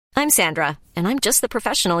I'm Sandra, and I'm just the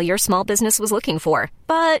professional your small business was looking for.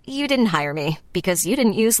 But you didn't hire me because you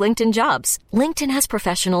didn't use LinkedIn Jobs. LinkedIn has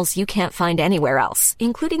professionals you can't find anywhere else,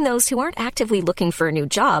 including those who aren't actively looking for a new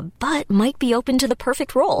job, but might be open to the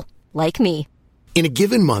perfect role, like me. In a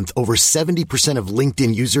given month, over 70% of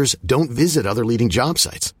LinkedIn users don't visit other leading job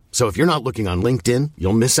sites. So if you're not looking on LinkedIn,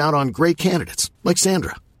 you'll miss out on great candidates like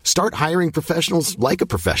Sandra. Start hiring professionals like a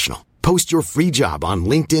professional. Post your free job on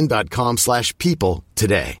linkedin.com/people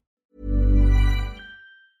today.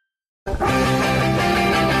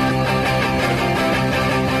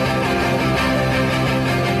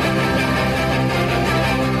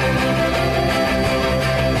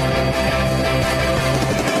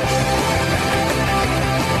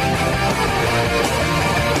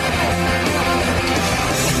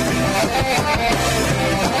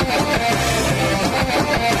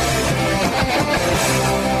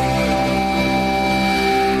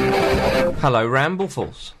 Hello,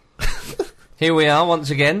 Ramblefuls. Here we are once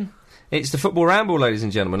again. It's the Football Ramble, ladies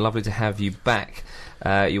and gentlemen. Lovely to have you back.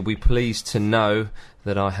 You'll be pleased to know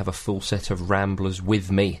that I have a full set of Ramblers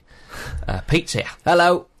with me. Pete's here.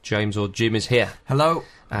 Hello. James or Jim is here. Hello.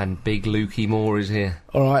 And Big Lukey Moore is here.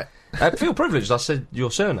 All right. I feel privileged. I said your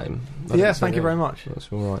surname. Yes, thank you very much. That's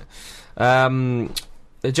all right. Gentlemen,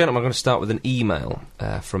 I'm going to start with an email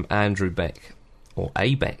from Andrew Beck, or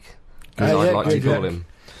A. Beck, as I'd like to call him.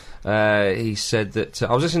 He said that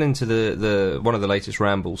I was listening to the one of the latest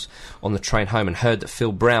rambles on the train home and heard that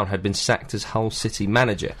Phil Brown had been sacked as Hull City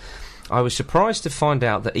manager. I was surprised to find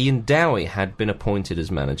out that Ian Dowie had been appointed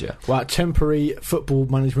as manager. Well, temporary football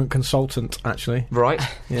management consultant, actually. Right.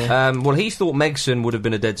 Yeah. Well, he thought Megson would have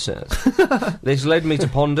been a dead cert. This led me to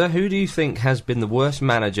ponder, who do you think has been the worst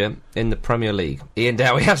manager in the Premier League? Ian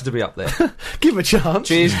Dowie has to be up there. Give him a chance.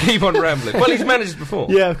 Cheers, keep on rambling. Well, he's managed before.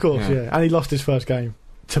 Yeah, of course, yeah. And he lost his first game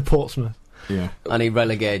to Portsmouth. Yeah. And he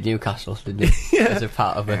relegated Newcastle, didn't he? Yeah. As a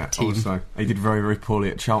part of a team. Also, he did very, very poorly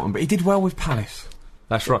at Charlton, but he did well with Palace.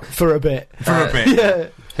 That's right. For a bit. Yeah.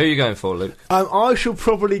 Who are you going for, Luke? I shall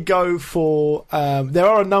probably go for... there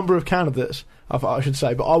are a number of candidates, I should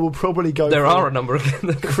say, but I will probably go There for... are a number of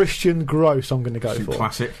candidates. Christian Gross, I'm going to go for.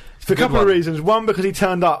 Classic. For a couple of reasons. One, because he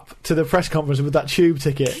turned up to the press conference with that tube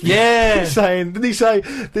ticket. Yeah. Didn't he say,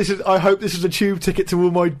 I hope this is a tube ticket to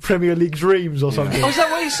all my Premier League dreams or something? Oh, is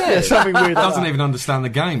that what he said? Yeah, something weird. Doesn't even understand the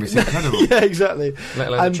game. It's incredible. Yeah, exactly. Let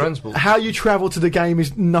alone the transport. How you travel to the game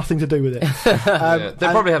is nothing to do with it. They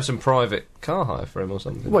probably have some private car hire for him or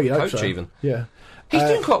something. Well, you hope Coach so. even. Yeah. He's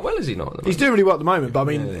doing quite well, is he not? At the moment? He's doing really well at the moment, but I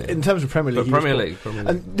mean, in terms of Premier League... Premier League.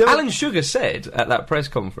 And Alan Sugar said at that press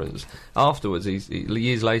conference, afterwards,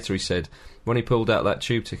 years later, he said, when he pulled out that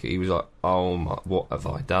tube ticket, he was like, oh my, what have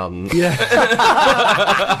I done? Yeah.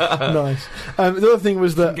 Nice. The other thing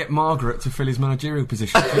was that... Get Margaret to fill his managerial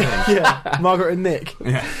position. Yeah, Margaret and Nick.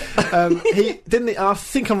 Yeah. I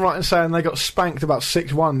think I'm right in saying they got spanked about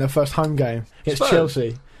 6-1 their first home game against Spurs?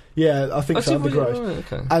 Chelsea. Yeah, I think so, under Gross.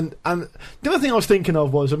 Okay. And the other thing I was thinking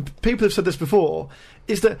of was, and people have said this before,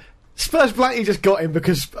 is that Spurs blankly just got him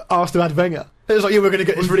because Arsenal had Wenger. It was like, we're going to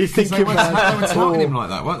get this really thinking man. They were targeting him like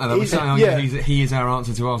that, weren't they? They were saying, he is our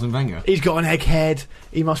answer to Arsene Wenger. He's got an egghead,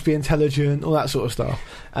 he must be intelligent, all that sort of stuff.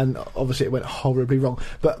 And obviously it went horribly wrong.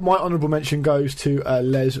 But my honourable mention goes to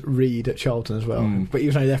Les Reed at Charlton as well. But he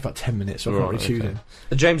was only there for about 10 minutes, so I can't really choose him.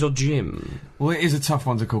 James or Jim? Well, it is a tough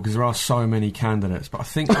one to call because there are so many candidates, but I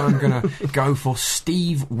think I'm going to go for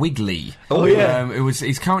Steve Wigley. Oh, yeah.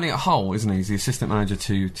 He's currently at Hull, isn't he? He's the assistant manager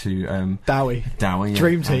to Dowie. Yeah.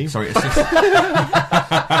 Dream team. Sorry, assistant.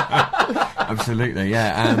 Absolutely,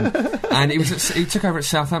 yeah. And he took over at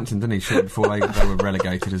Southampton, didn't he, shortly before they were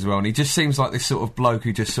relegated as well. And he just seems like this sort of bloke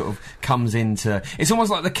who just sort of comes into... It's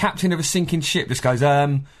almost like the captain of a sinking ship just goes, I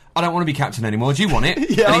don't want to be captain anymore. Do you want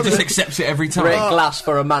it? Yeah, and he just accepts it every time. Break glass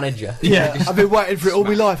for a manager. Yeah, I've been waiting for it all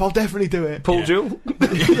my life. I'll definitely do it. Paul Jewell?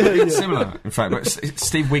 Yeah. Similar, in fact. But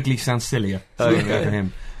Steve Wigley sounds sillier. So for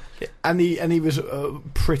him. And he was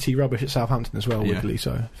pretty rubbish at Southampton as well, Wigley,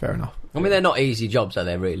 so fair enough. I mean, they're not easy jobs, are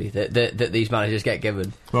they, really, that these managers get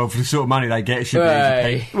given? Well, for the sort of money they get, it should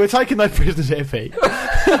be easy. We're taking no prisoners here, Pete.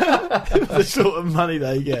 The sort of money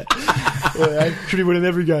they get. Should be winning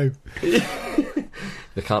every game.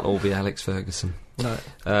 They can't all be Alex Ferguson.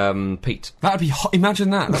 No. Pete. That would be... imagine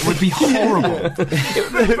that. That would be horrible. It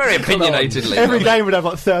would be very opinionatedly. Every game would have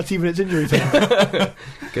like 30 minutes injury time.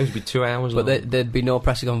 Going to be 2 hours long. But there'd be no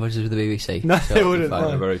press conferences with the BBC. No, so they wouldn't.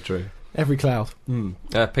 No, very true. Every cloud.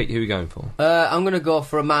 Pete, who are we going for? I'm going to go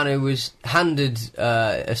for a man who was handed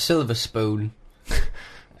a silver spoon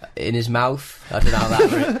in his mouth. I don't know how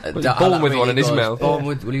that... Born with one in his mouth. Born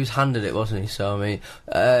with... Well, he was handed it, wasn't he? So, I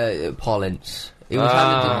mean... Paul Ince. He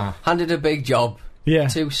was handed a big job Yeah.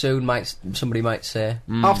 Too soon, somebody might say.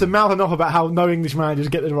 After mouthing off about how no English managers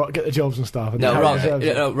get the jobs and stuff. And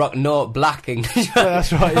No black English. Yeah,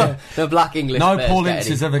 that's right, yeah. No black English. No Paul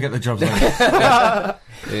Inces ever get the jobs.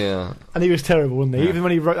 Yeah. And he was terrible, wasn't he? Yeah. Even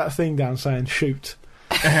when he wrote that thing down saying, shoot.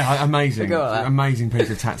 Yeah, amazing piece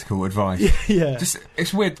of tactical advice. Yeah.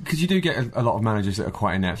 It's weird because you do get a lot of managers that are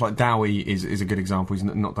quite inept. Like Dowie is a good example. He's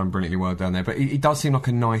not done brilliantly well down there, but he does seem like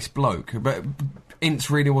a nice bloke. But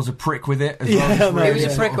Ince really was a prick with it as well. He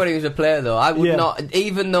was a prick when he was a player, though. I would not,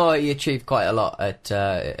 even though he achieved quite a lot as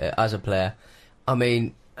a player. I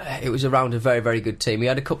mean, it was around a very, very good team. He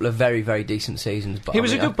had a couple of very, very decent seasons. But he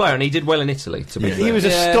was a good player, and he did well in Italy, to be fair. He was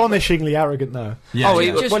astonishingly arrogant, though. Yeah, he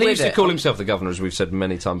used to call himself the governor, as we've said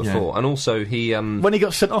many times before. Yeah. And also, he... when he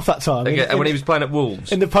got sent off that time... when he was playing at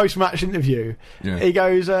Wolves. In the post-match interview, he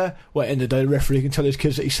goes, well, end of the day, the referee can tell his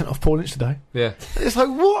kids that he sent off Paul Ince today. Yeah. It's like,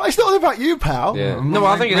 what? It's not about you, pal. Yeah. No,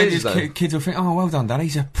 I think it is, though. Kids will think, oh, well done, Dad,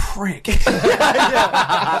 he's a prick.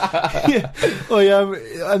 Yeah. Well,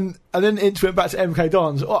 and then Ince went back to MK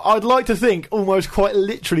Dons. I'd like to think almost quite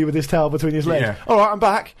literally with his tail between his legs. Yeah. All right, I'm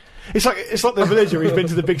back. It's like the villager who's been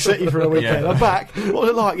to the big city for a weekend. I'm back. What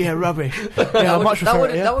was it like? Yeah, rubbish. Yeah, I much prefer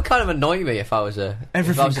it. That would kind of annoy me if I was an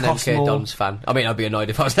MK Dons fan. I mean, I'd be annoyed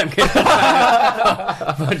if I was an MK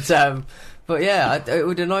Dons fan. But yeah, it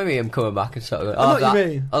would annoy me him coming back and sort of. I know what you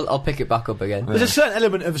mean. I'll pick it back up again. There's a certain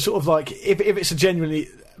element of sort of like if it's a genuinely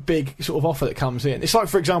big sort of offer that comes in. It's like,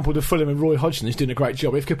 for example, the Fulham and Roy Hodgson is doing a great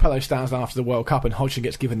job. If Capello stands down after the World Cup and Hodgson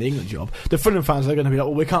gets given the England job, the Fulham fans are going to be like,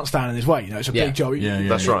 well, we can't stand in his way. You know, it's a big job.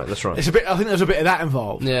 That's right. It's a bit. I think there's a bit of that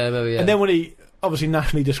involved. Yeah, maybe. Yeah. And then when he obviously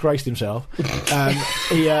nationally disgraced himself, he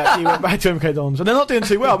went back to MK Dons, and they're not doing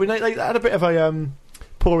too well. I mean, they had a bit of a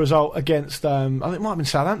poor result against. I think it might have been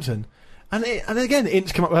Southampton. And again,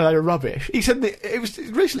 Ince came up with a load of rubbish. He said it was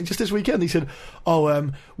recently, just this weekend. He said,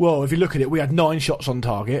 well, if you look at it, we had 9 shots on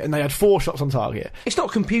target, and they had 4 shots on target. It's not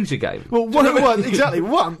a computer game. Well, exactly.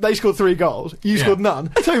 1, they scored 3 goals. You scored none.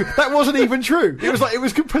 2, that wasn't even true. It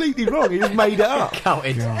was completely wrong. He just made it up.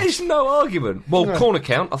 Counted. It's no argument. Well, corner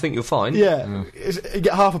count, I think you'll find. Yeah. You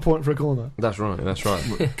get half a point for a corner. That's right.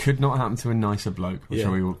 Could not happen to a nicer bloke. I'm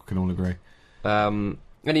sure we can all agree.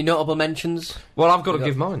 Any notable mentions? Well, I've got to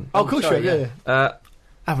give mine. Oh, of course, yeah.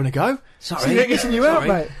 Having a go. Sorry, getting you out,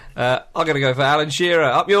 mate. I'm going to go for Alan Shearer.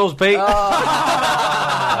 Up yours, Pete.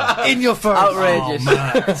 In your face.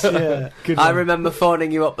 Outrageous. Yeah, good one. I remember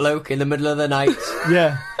phoning you up, Luke, in the middle of the night.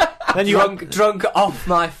 Yeah. Then you drunk off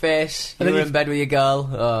my face. You were in bed with your girl.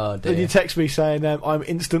 Oh dear. Then you text me saying, "I'm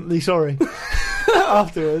instantly sorry."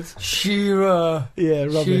 Afterwards, Shearer. Yeah,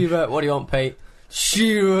 rubbish. Shearer. What do you want, Pete?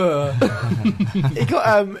 Shearer. He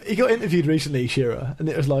got interviewed recently, Shearer, and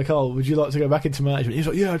it was like, "Oh, would you like to go back into management?" He was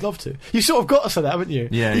like, "Yeah, I'd love to." You sort of got to say that, haven't you?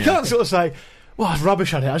 Yeah. You can't sort of say, "Well, it's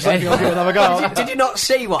rubbish at it. I just think I'll give it another go." Did you not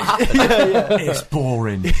see what happened? Yeah. It's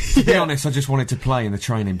boring. To be honest, I just wanted to play in the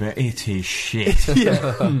training, but it is shit.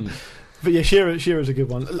 Yeah. But yeah, Shearer's a good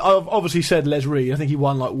one. I've obviously said Les Reed. I think he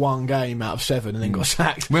won like 1 game out of 7 and then got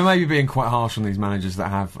sacked. We're maybe being quite harsh on these managers that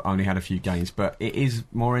have only had a few games, but it is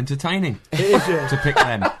more entertaining. It is, yeah. To pick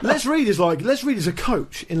them. Les Reed is a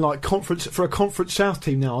coach in like for a Conference South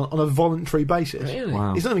team now on a voluntary basis. Really?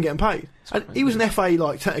 Wow. He's not even getting paid. And he was an FA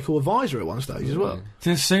like technical advisor at one stage as well.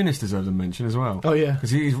 Souness deserves a mention as well. Oh yeah,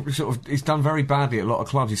 because he's done very badly at a lot of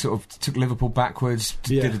clubs. He sort of took Liverpool backwards.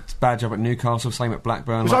 Did a bad job at Newcastle. Same at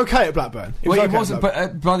Blackburn. It was okay at Blackburn. It wasn't.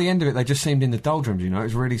 But by the end of it, they just seemed in the doldrums. You know, it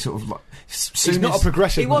was really sort of like. He's not a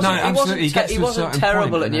progressive. He wasn't. No, absolutely. He wasn't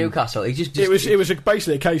terrible at Newcastle. He just. It was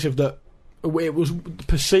basically a case of that. It was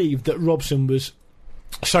perceived that Robson was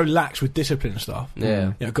so lax with discipline and stuff.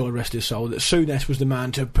 Yeah. God rest his soul. That Souness was the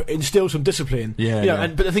man to instill some discipline. Yeah.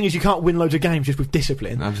 But the thing is, you can't win loads of games just with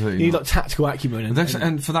discipline. Absolutely. You need like tactical acumen.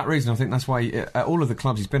 And for that reason, I think that's why at all of the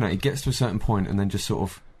clubs he's been at, he gets to a certain point and then just sort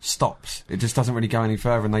of stops. It just doesn't really go any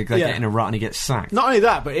further, and they get in a rut and he gets sacked. Not only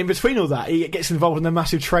that, but in between all that, he gets involved in a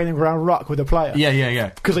massive training ground ruck with a player. Yeah.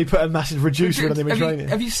 Because they put a massive reducer on him in training.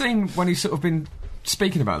 Have you seen when he's sort of been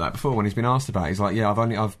speaking about that before, when he's been asked about it? He's like,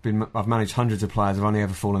 I've managed hundreds of players, I've only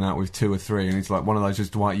ever fallen out with 2 or 3, and he's like, one of those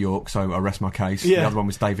was Dwight York, so I rest my case. The other one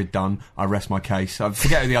was David Dunn, I rest my case. I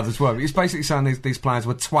forget who the others were, but he's basically saying these players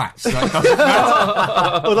were twats, so it doesn't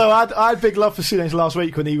matter. Although I had big love for Souness last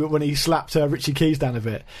week when he slapped Richie Keys down a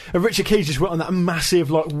bit, and Richie Keys just went on that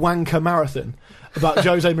massive like wanker marathon about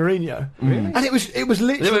Jose Mourinho. Really? And it was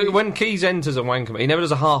literally when Keys enters a wanker, he never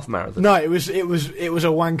does a half marathon. No, it was a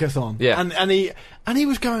wankathon. Yeah, and he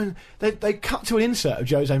was going. They cut to an insert of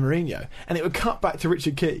Jose Mourinho, and it would cut back to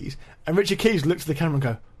Richard Keys, and Richard Keys looked at the camera and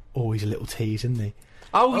go, "Oh, he's a little tease, isn't he?"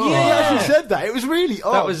 Oh, He yeah. actually said that. It was really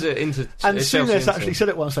odd. That was and Souness actually said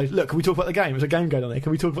at one stage, look, can we talk about the game? There's a game going on here.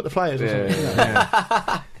 Can we talk about the players or something?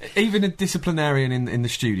 Yeah. Even a disciplinarian in the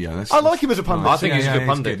studio. I like him as a pundit. I think he's a good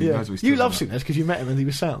pundit. He Yeah. knows what he's You talking love about. Souness because you met him and he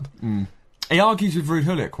was sound. He argues with Ruud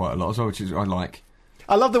Gullit quite a lot as well, which is I like.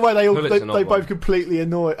 I love the way they Gullet's an odd both one. completely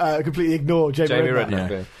ignore Jamie Redknapp. Redknapp.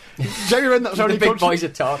 Yeah. Yeah. Jamie Redknapp's The only big boys are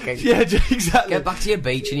talking. Yeah, exactly. Get back to your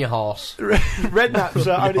beach and your horse. Redknapp's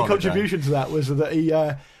only holiday. contribution to that was that he.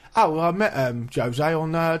 I met Jose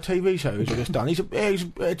on TV shows I just done. He's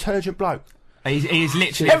an intelligent bloke. He is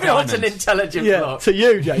literally. Everyone's an diamonds. intelligent Yeah, bloke. to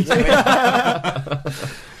you, James. I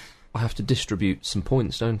have to distribute some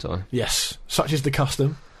points, don't I? Yes, such is the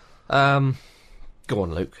custom. Go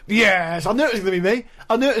on, Luke. Yes, I knew it was going to be me.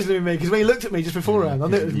 Because when he looked at me just beforehand, I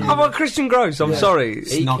knew it was going to How about Christian Gross? I'm sorry.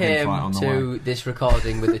 He Snogging came fight on the to this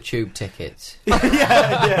recording with a tube ticket. be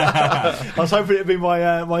yeah. I was hoping it'd be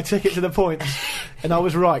my ticket to the points, and I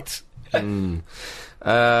was right.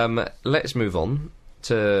 Let's move on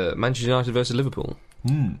to Manchester United versus Liverpool.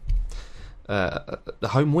 The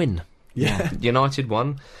home win. Yeah. United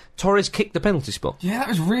won. Torres kicked the penalty spot. Yeah, that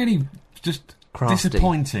was really just Crafty.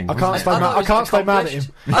 disappointing. I can't wasn't it? stay I can't stay mad at him.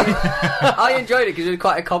 I enjoyed it because it was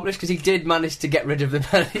quite accomplished because he did manage to get rid of the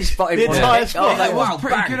penalty spot in The one entire hit. spot. I was like, It was wow,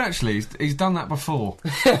 pretty bang. good actually. He's done that before.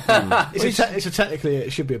 Technically,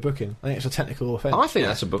 it should be a booking. I think it's a technical offence. I think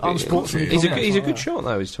that's a booking. Unsportsmanlike He's a conduct. good shot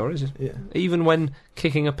though, is Torres. Yeah. Even when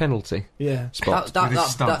kicking a penalty Yeah. spot. That With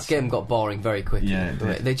his stunts. game got boring very quickly. Yeah, it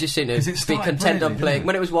did. They just seemed to 'Cause it be started content on brilliantly, playing. didn't it?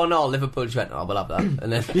 When it was 1-0, Liverpool just went, oh, we'll have that. And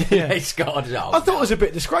then Yeah. they scored. I thought it was a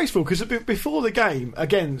bit disgraceful because before the game,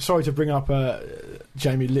 again, sorry to bring up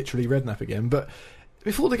Jamie literally Redknapp again, but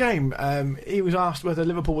before the game, he was asked whether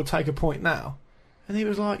Liverpool would take a point now. And he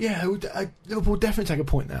was like, yeah, Liverpool would definitely take a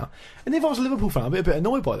point now. And if I was a Liverpool fan, I'd be a bit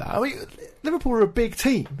annoyed by that. I mean, Liverpool are a big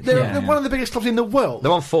team. They're one of the biggest clubs in the world. They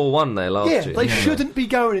won 4-1 there last Yeah, year. they shouldn't be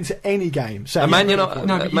going into any game. So And Man United.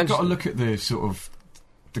 No, but you've Manchester- got to look at the sort of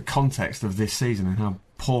the context of this season and how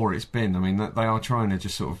poor it's been. I mean, they are trying to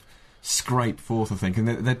just sort of scrape fourth, I think, and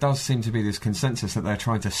there does seem to be this consensus that they're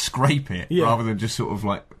trying to scrape it rather than just sort of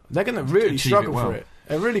like they're going to really achieve struggle it well. for it.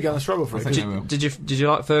 They're really going to struggle for I it. think 'cause they will. Did you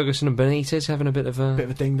like Ferguson and Benitez having a bit of a Bit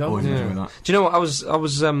of a ding dong. Always enjoy that. Do you know what I was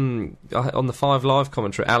on the 5 Live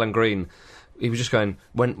commentary? Alan Green, he was just going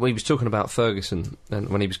when he was talking about Ferguson and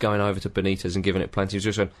when he was going over to Benitez and giving it plenty. He was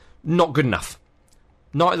just going, not good enough.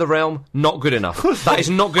 Night of the Realm, not good enough. That is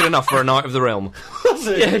not good enough for a Night of the Realm.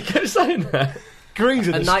 Yeah, he kept saying that. Green's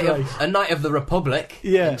a a night disgrace. of a Night of the Republic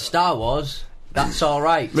Yeah. in Star Wars. That's all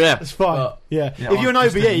right. Yeah. That's fine. But- yeah. Yeah, If you're an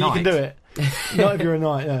just a OBE, you knight. can do it. Not if you're a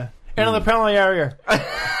knight, yeah. In on the penalty area.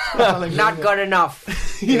 Not good enough.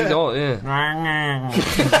 Yeah.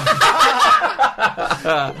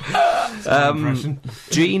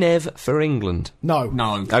 Genève for England. No.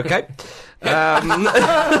 No, Okay.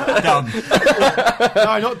 done.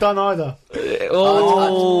 No, not done either.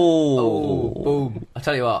 Oh, boom! I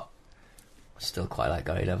tell you what, I still quite like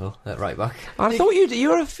Gary Neville at right back. I thought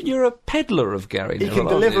you're a peddler of Gary. He Neville, can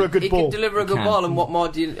aren't deliver you? a good He ball. can deliver a good Can. ball, and what more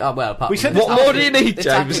do you? Oh, well, apart We from said the this- What more do you need, the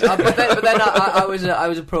James? tactic- but then I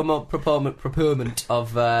was a proponent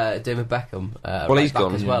of David Beckham. Well, right he's back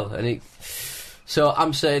gone, as yeah. well, and he. So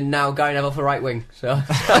I'm saying now Gary Neville for right wing. So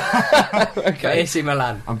Okay. AC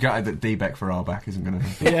Milan. I'm gutted that D-Beck for our back isn't going to.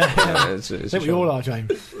 Yeah. Yeah, it's I a think we shame. all are,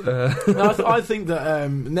 James. No, I think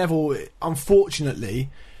that Neville, unfortunately,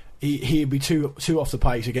 he'd be too off the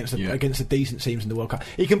pace against the decent teams in the World Cup.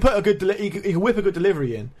 He can put a good he can whip a good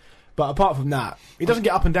delivery in, but apart from that, he doesn't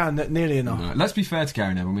get up and down nearly enough. No. Let's be fair to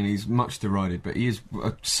Gary Neville. I mean, he's much derided, but he is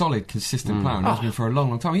a solid, consistent player and has been for a long,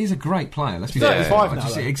 long time. He's a great player. Let's be 35 fair. I now,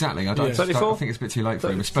 just- though. exactly. I Yeah. 34? think it's a bit too late for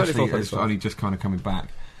him, 34, especially as 35. only just kind of coming back.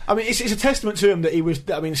 I mean, it's a testament to him that he was.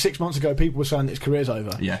 I mean, 6 months ago, people were saying his career's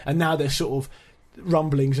over, Yeah. and now there's sort of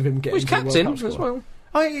rumblings of him getting. Well, he's into the World captain Cup as squad. well.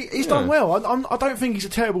 He's done well. I don't think he's a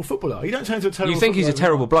terrible footballer. You don't turn into a terrible. You think he's a footballer.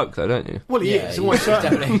 terrible bloke, though, don't you? Well, he Yeah, is. he Almost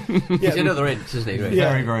certainly. definitely. He's Yeah. another inch, isn't he? Really? Yeah.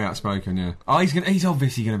 Very, very outspoken. Yeah. Oh, he's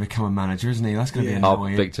obviously going to become a manager, isn't he? That's going to Yeah. be Oh,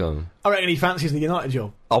 annoying. big time. I reckon he fancies the United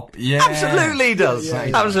job. Oh, Yeah. absolutely he does. Yeah,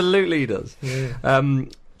 he Absolutely he does. Yeah.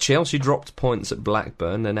 Chelsea dropped points at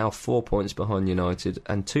Blackburn. They're now 4 points behind United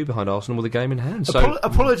and 2 behind Arsenal with a game in hand. So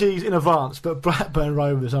Apologies in advance, but Blackburn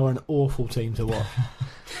Rovers are an awful team to watch.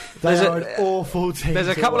 They are an awful team. There's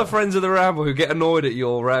a couple of friends of the Ramble who get annoyed at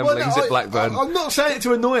your ramblings at Blackburn. I'm not saying it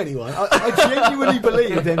to annoy anyone. I genuinely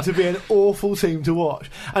believe them to be an awful team to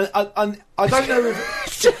watch. And I don't know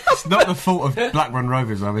if... It's not the fault of Blackburn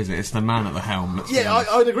Rovers, though, is it? It's the man at the helm.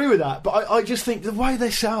 I'd agree with that. But I just think the way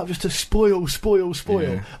they set up just to spoil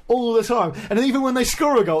all the time. And then even when they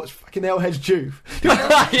score a goal, it's fucking Hellhead's due. I'm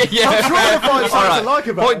trying to find something to like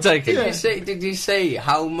about it. Point taken. Did you see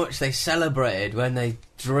how much they celebrated when they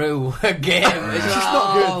drew a game? It's just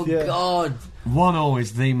not good. Oh, God. 1-0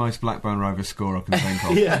 is the most Blackburn Rovers score I can think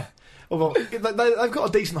of. Yeah. Well, they've got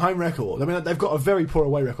a decent home record. I mean, they've got a very poor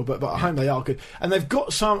away record, but at home they are good. And they've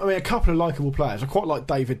got a couple of likeable players. I quite like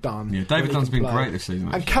David Dunn. Yeah, David Dunn's been great this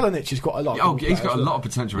season. And Kalinic has got a lot. Oh, he's got a lot of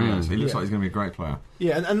potential. He looks like he's going to be a great player.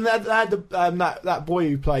 Yeah, and they had that boy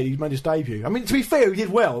who played. He made his debut. I mean, to be fair, he did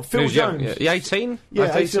well. Phil Jones. Yeah, 18.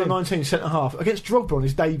 Yeah, 18 or 19, centre half against Drogba on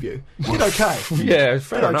his debut. He did okay. Yeah,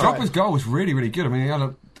 fair enough. Drogba's goal was really, really good. I mean,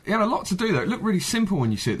 he had a lot to do there. It looked really simple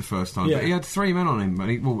when you see it the first time, but he had 3 men on him,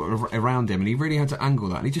 around him, and he really had to angle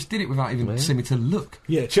that, and he just did it without even seeming to look.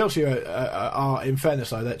 Yeah, Chelsea are in fairness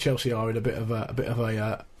though, that Chelsea are in a bit of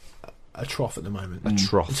a trough at the moment. A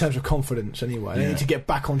trough in terms of confidence, anyway. They need to get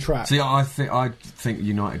back on track. See, I think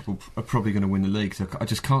United are probably going to win the league. So I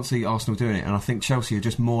just can't see Arsenal doing it, and I think Chelsea are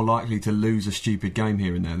just more likely to lose a stupid game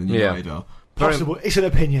here and there than United are. Possible. It's an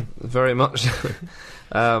opinion. Very much.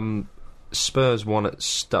 Spurs won at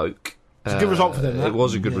Stoke. It's a good result for them. It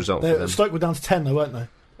was a good result for them. Stoke were down to 10 though, weren't they?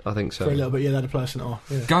 I think so. For a little bit, they had a player sent off.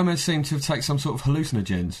 Yeah. Gomez seemed to have taken some sort of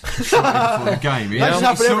hallucinogens before the game.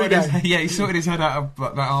 He sorted his head out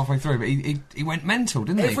about halfway through, but he went mental,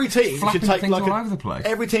 didn't he? Every team should take things all over the place.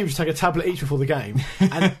 Every team should take a tablet each before the game,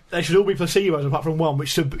 and they should all be placebos apart from one, which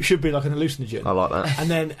should be like an hallucinogen. I like that.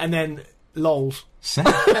 And then lols. Set.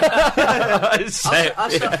 Take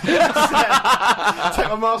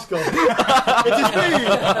my mask off. It is me,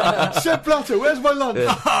 Seb Blatter. Where's my lunch?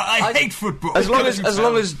 Yeah. I hate football. As long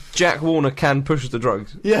as Jack Warner can push the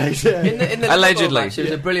drugs. Yeah. In the allegedly, match, there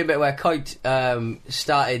was a brilliant bit where Coit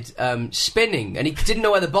started spinning and he didn't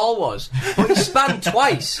know where the ball was, but he span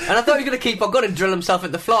twice, and I thought he was going to keep on going and drill himself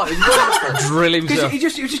at the floor. He was drill himself. He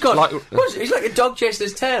was just going. He's like a dog chasing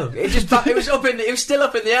his tail. It was still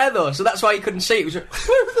up in the air though, so that's why he couldn't see. It was. Where's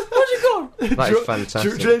it gone? That is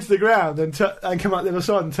fantastic. Drill into the ground and come out the other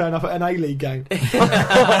side and turn up at an A-League game in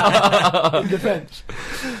defence.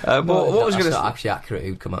 What was going to actually accurate? He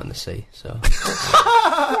would come out in the sea. So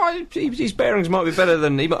his bearings might be better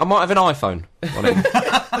than I might have an iPhone on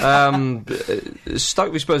him.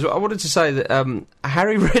 Stoke v Spurs. I wanted to say that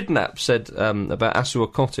Harry Redknapp said about Asu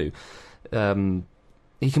Okotu.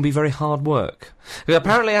 He can be very hard work.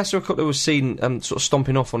 Apparently, Asu Okotu was seen sort of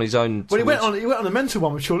stomping off on his own. Well, he went on a mental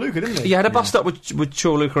one with Chorluka, didn't he? He had a bust up with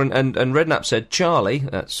Chorluka, and Redknapp said, "Charlie,"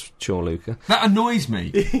 that's Chorluka. That annoys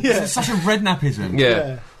me. It's such a Redknappism.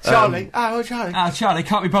 Yeah. Charlie. Charlie. Charlie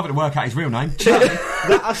can't be bothered to work out his real name.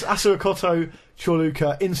 That Asu Okotu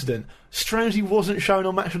Chorluka incident strangely wasn't shown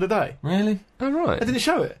on Match of the Day. Really? Oh, right. They didn't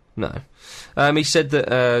show it. No. He said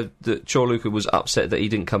that Chorluka was upset that he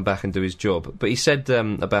didn't come back and do his job. But he said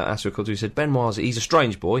about Asu Okotu, he said, Ben Moise, he's a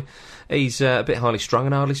strange boy. He's a bit highly strung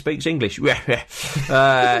and hardly speaks English.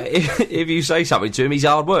 If you say something to him, he's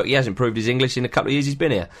hard work. He hasn't proved his English in a couple of years he's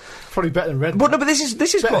been here. Probably better than Red. But this is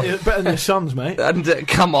better than your sons, mate. And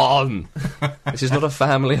come on. This is not a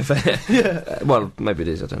family affair. Yeah. Well, maybe it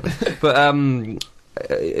is, I don't know.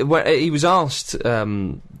 But he was asked...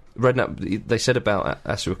 Redknapp, they said about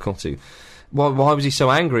Asu Okotu, why was he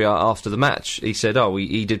so angry after the match? He said,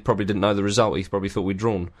 he probably didn't know the result. He probably thought we'd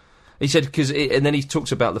drawn. He said, and then he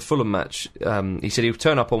talks about the Fulham match. He said he'll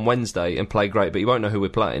turn up on Wednesday and play great, but he won't know who we're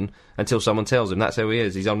playing until someone tells him. That's how he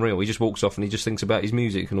is. He's unreal. He just walks off and he just thinks about his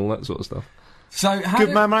music and all that sort of stuff. So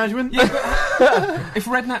good man management. Yeah, but if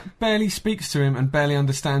Redknapp barely speaks to him and barely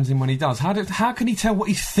understands him when he does, how can he tell what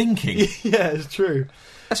he's thinking? Yeah, it's true.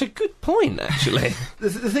 That's a good point, actually. The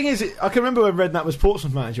thing is, I can remember when Redknapp was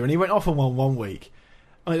Portsmouth manager and he went off on one week.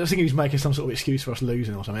 I think he was making some sort of excuse for us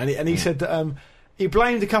losing or something. And he said that he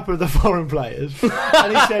blamed a couple of the foreign players.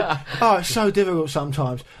 And he said, it's so difficult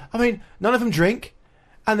sometimes. I mean, none of them drink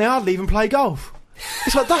and they hardly even play golf.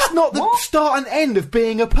 It's like, that's not the start and end of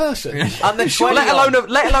being a person. And then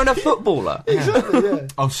let alone a footballer. Exactly, yeah.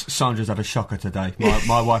 Oh, Sandra's had a shocker today.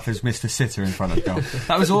 My wife has missed a sitter in front of goal.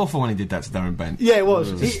 That was awful when he did that to Darren Bent. Yeah, it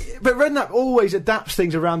was. But Redknapp always adapts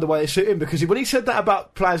things around the way they suit him, because when he said that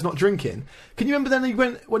about players not drinking, can you remember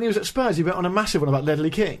then when he was at Spurs, he went on a massive one about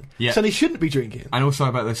Ledley King? Yeah. Saying he shouldn't be drinking. And also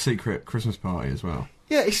about the secret Christmas party as well.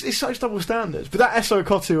 Yeah, it's such double standards. But that Esso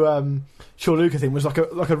Kotu Chorluka thing was like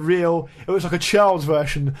a real. It was like a child's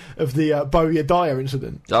version of the Bowyer Dyer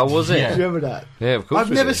incident. Oh, was it? Do you remember that? Yeah, of course.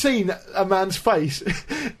 I've never seen a man's face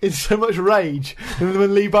in so much rage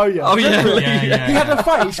than Lee Bowyer. Oh yeah, He had a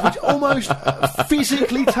face which almost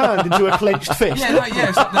physically turned into a clenched fist.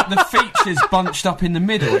 It's like the features bunched up in the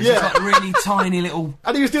middle. It's just like really tiny little.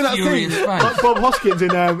 And he was doing that thing furious face. like Bob Hoskins in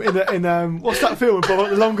what's that film with Bob,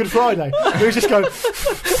 The Long Good Friday? Where he was just going. His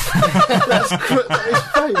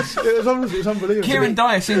face. It was unbelievable. Kieran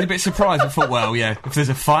Dyer seemed a bit surprised and thought, well, yeah, if there's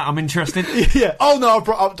a fight, I'm interested. Yeah. Oh no,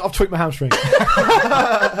 I've tweaked my hamstring.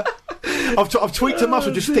 I've tweaked a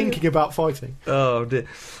muscle just thinking about fighting. Oh dear.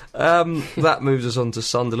 That moves us on to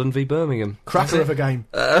Sunderland v Birmingham. Cracker of a game.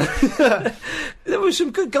 There was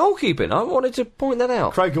some good goalkeeping. I wanted to point that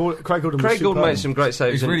out. Craig Gordon made some great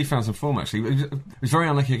saves. He's really found some form, actually. He was very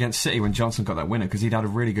unlucky against City when Johnson got that winner, because he'd had a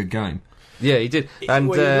really good game. Yeah, he did.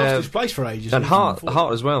 And he lost his place for ages. And Hart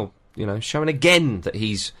as well. You know, showing again that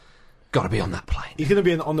he's got to be on that plane. He's going to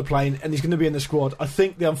be on the plane, and he's going to be in the squad. I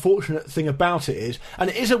think the unfortunate thing about it is, and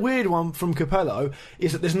it is a weird one from Capello,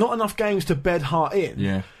 is that there's not enough games to bed Hart in.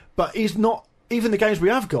 Yeah. But he's not. Even the games we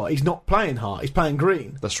have got, he's not playing Hart. He's playing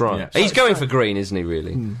Green. That's right. Yeah. He's going for Green, isn't he?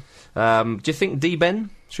 Really. Do you think D. Ben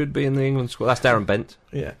should be in the England squad? That's Darren Bent.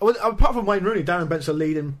 Yeah. Well, apart from Wayne Rooney, Darren Bent's a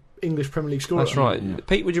leading English Premier League scorer. That's right. Yeah.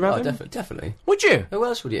 Pete, would you have him? Definitely. Would you? Who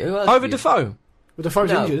else would you? Over Defoe? But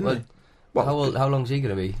Defoe's injured, isn't he? Well, how long's he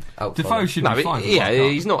going to be out? Defoe should be fine.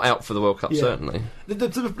 He's not out for the World Cup, certainly.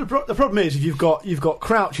 The problem is, if you've got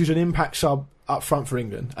Crouch, who's an impact sub up front for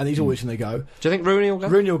England, and he's always going to go. Do you think Rooney will go?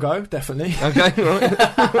 Rooney will go, definitely. Okay, right.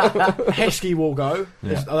 Heskey will go.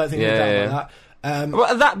 Yeah. I don't think he'll go about that.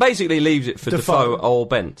 Well, that basically leaves it for Defoe or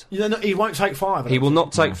Bent. You know, he won't take 5. He will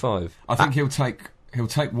not take 5. I think he'll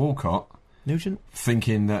take Walcott. Nugent?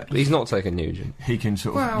 Thinking that he's not taking Nugent. He can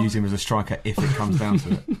sort of use him as a striker if it comes down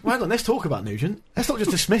to it. Well, hang on, let's talk about Nugent. Let's not just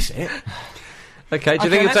dismiss it. Okay, do you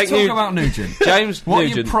think he'll take Nugent? Let's talk about Nugent. James, what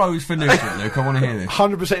Nugent. are your pros for Nugent, Luke? I want to hear this.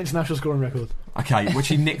 100% international scoring record. Okay, which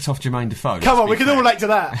he nicked off Jermaine Defoe. Come on, we can all relate to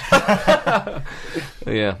that.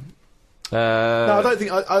 Yeah. No, I don't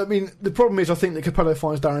think. I mean, the problem is, I think that Capello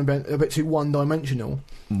finds Darren Bent a bit too one-dimensional.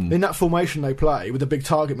 In that formation they play with a big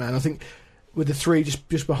target man, I think with the 3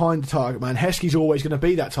 just behind the target man, Heskey's always going to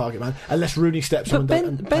be that target man unless Rooney steps on.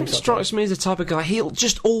 But Ben strikes me as the type of guy he'll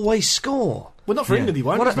just always score. Well, not for England, he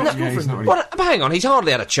won't. But hang on, he's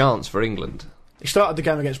hardly had a chance for England. He started the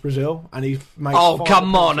game against Brazil, and he's made. Oh,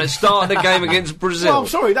 come on! It started the game against Brazil. Well, I'm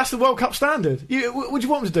sorry, that's the World Cup standard. What do you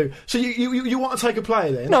want him to do? So you want to take a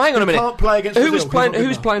player then? No, hang on a minute. Can't play against Brazil.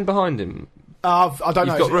 Who's playing behind him? I don't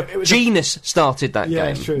know. Genus started that game. Yeah,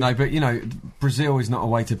 it's true. No, but Brazil is not a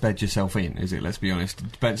way to bed yourself in, is it? Let's be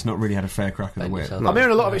honest. Bent's not really had a fair crack at the whip. I'm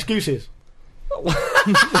hearing a lot of excuses.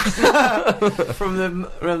 from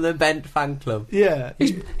the Bent fan club. Yeah,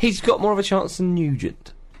 he's got more of a chance than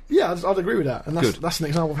Nugent. Yeah, I'd agree with that, and that's an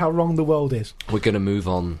example of how wrong the world is. We're going to move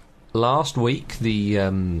on. Last week, the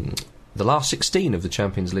last 16 of the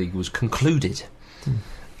Champions League was concluded,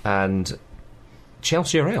 and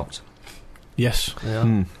Chelsea are out. Yes.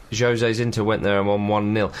 Yeah. Jose's Inter went there and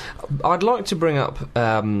won 1-0. I'd like to bring up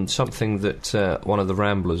something that one of the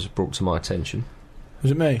Ramblers brought to my attention.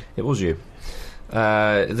 Was it me? It was you. Do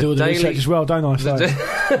all the research as well, don't I?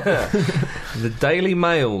 The Daily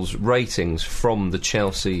Mail's ratings from the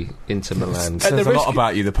Chelsea Inter Milan. Says a lot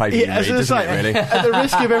about you, the paper you read, doesn't it, really? At the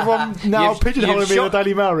risk of everyone now pigeonholing me as a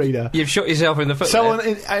Daily Mail reader. You've shot yourself in the foot. Someone,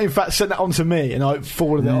 in fact, sent that on to me, and I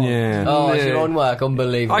forwarded it on. Yeah. Oh, it's your own work,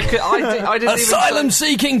 unbelievable. I didn't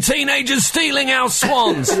Asylum-seeking teenagers stealing our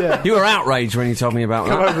swans! Yeah. You were outraged when you told me about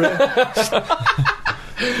that. Come over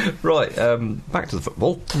here. Right, back to the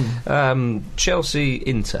football. Chelsea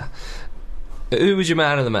Inter. Who was your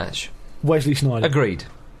man of the match? Wesley Sneijder. Agreed.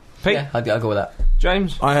 Pete? Yeah, I'll go with that.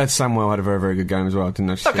 James? I heard Samuel had a very, very good game as well. I didn't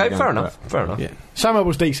know. Okay, fair enough. Yeah. Samuel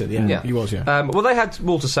was decent, yeah. He was, yeah. Well, they had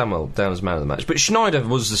Walter Samuel down as man of the match, but Sneijder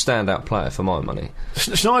was the standout player for my money.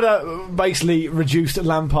 Sneijder basically reduced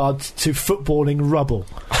Lampard to footballing rubble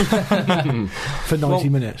for 90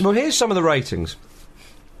 minutes. Well, here's some of the ratings.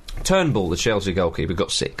 Turnbull, the Chelsea goalkeeper,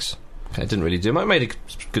 got 6. Okay, didn't really do much. Made a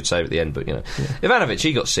good save at the end, but Ivanovic,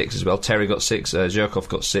 he got 6 as well. Terry got 6. Zhirkov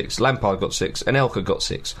got 6. Lampard got 6. And Elka got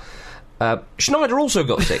 6. Sneijder also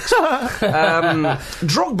got 6.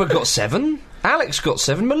 Drogba got 7. Alex got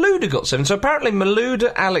 7. Malouda got 7. So apparently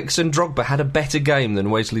Malouda, Alex and Drogba had a better game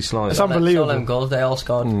than Wesley Sneijder. It's unbelievable. All them goals, they all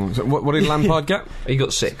scored. So what did Lampard get? He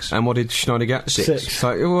got 6. And what did Sneijder get? 6. So,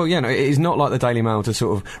 well, it is not like the Daily Mail to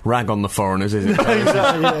sort of rag on the foreigners, is it?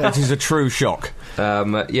 Exactly, yeah. It is a true shock.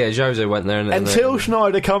 Jose went there until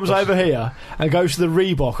Schneider comes over here and goes to the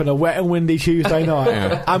Reebok on a wet and windy Tuesday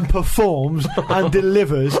night and performs and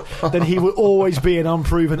delivers, then he will always be an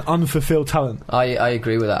unproven, unfulfilled talent. I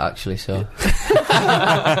agree with that, actually. So,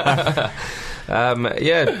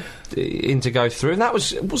 in to go through, and that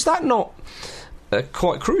was that not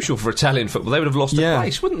quite crucial for Italian football? They would have lost a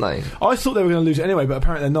place, wouldn't they? I thought they were going to lose it anyway, but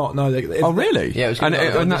apparently they're not. No, oh really? Yeah, it was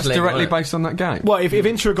and that's directly based on that game. Well, if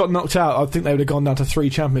Inter had got knocked out, I think they would have gone down to 3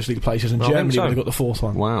 Champions League places, and Germany would have got the 4th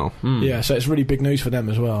one. Wow. Yeah, so it's really big news for them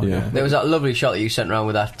as well. Yeah. There was that lovely shot that you sent around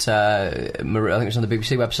with that. I think it was on the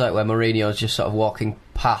BBC website where Mourinho's just sort of walking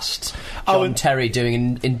past John Terry doing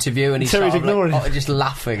an interview, and he's Terry's sort of ignoring just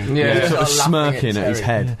laughing. Yeah, sort of smirking at his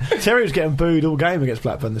head. Terry was getting booed all game against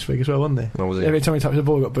Blackburn this week as well, wasn't he? What was he? Every time he touched the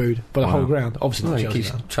ball, he got booed by the whole ground. Obviously, Well, not he keeps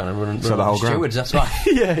Chelsea trying to run the whole ground. stewards. That's right.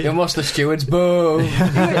 yeah. You must the stewards boo.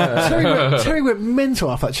 Terry went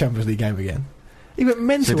mental after that Champions League game again. He went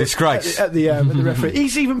mental. It's a disgrace. At the referee.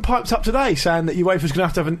 He's even piped up today saying that UEFA's going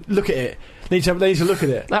to have a look at it. They need to look at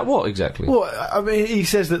it. That what exactly? Well, I mean, he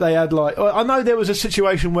says that they had I know there was a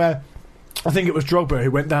situation where I think it was Drogba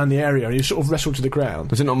who went down the area and he sort of wrestled to the ground.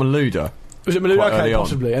 Was it not Malouda? Was it Malouda? Okay,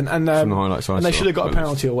 possibly. And from the highlights I and they saw. should have got a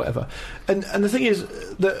penalty or whatever. And the thing is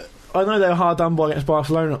that I know they were hard done by against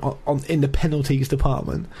Barcelona in the penalties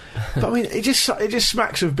department, but I mean it just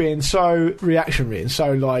smacks of being so reactionary and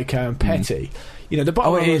so petty. You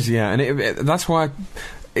know, it is, yeah, and that's why.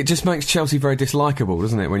 It just makes Chelsea very dislikable,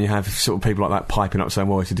 doesn't it, when you have sort of people like that piping up saying,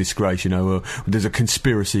 well, it's a disgrace, there's a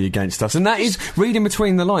conspiracy against us. And that is, reading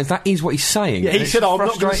between the lines, that is what he's saying. Yeah, he said, I'm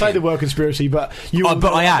not going to say the word conspiracy, but you will.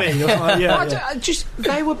 But I am.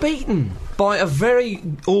 They were beaten by a very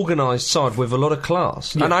organised side with a lot of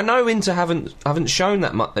class. Yeah. And I know Inter haven't shown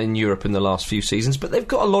that much in Europe in the last few seasons, but they've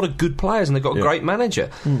got a lot of good players and they've got a great manager.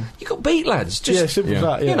 You got beat, lads. Simple as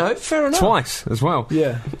that, You know, fair enough. Twice as well.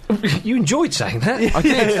 Yeah. You enjoyed saying that. I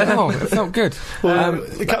did. It felt good. Well,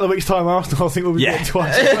 a couple of weeks' time, Arsenal, I think we'll be getting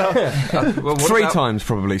twice as well. 3 times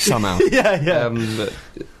probably, somehow. yeah.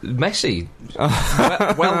 Messi,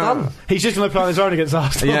 well done. He's just going to play on his own against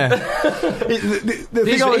Arsenal. Yeah.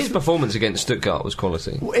 His performance against Stuttgart was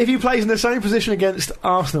quality. If he plays in the same position against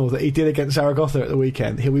Arsenal that he did against Zaragoza at the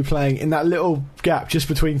weekend, he'll be playing in that little gap just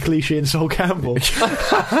between Clichy and Sol Campbell.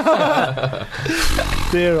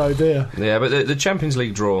 Dear, oh dear. Yeah, but the Champions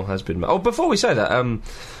League draw has been... Oh, before we say that,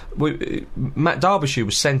 Matt Derbyshire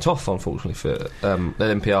was sent off, unfortunately, for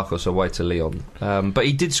Olympiacos away to Lyon. But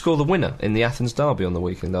he did score the winner in the Athens derby on the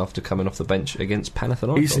weekend after coming off the bench against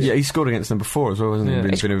Panathinaikos. He scored against them before as well, hasn't he?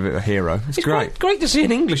 He's been a bit of a hero. It's great. Great to see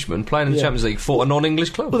an Englishman playing in the Champions League for a non-English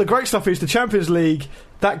club. Well, the great stuff is the Champions League,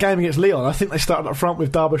 that game against Lyon, I think they started up front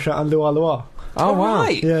with Derbyshire and Loire. Oh, wow.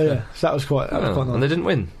 Right. Yeah. So that was quite nice. And they didn't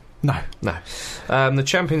win? No. The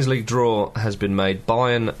Champions League draw has been made.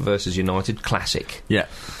 Bayern versus United, classic. Yeah.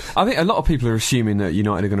 I think a lot of people are assuming that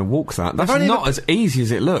United are going to walk that. That's not as easy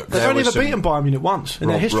as it looks. They've only ever beaten Bayern Munich once in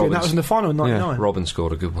their history, and that was in the final in '99. Robin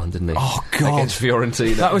scored a good one, didn't he? Oh, God. Against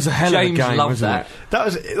Fiorentina. That was a hell of a game, wasn't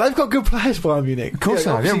it? They've got good players, Bayern Munich. Of course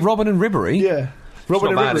they have. Yeah, Robin and Ribery. Yeah.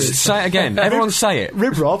 Robin and Ribery. Say it again. Everyone say it.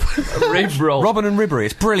 Rib-Rob. Rib-Rob. Robin and Ribery.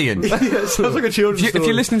 It's brilliant. Sounds like a children's story. If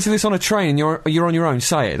you're listening to this on a train and you're on your own,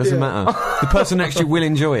 say it. It doesn't matter. The person next to you will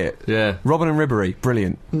enjoy it. Yeah. Robin and Ribery.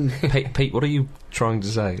 Brilliant. Pete, what are you trying to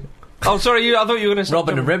say? Oh, sorry, I thought you were going to say...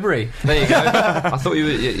 Robin and Ribery. There you go. I thought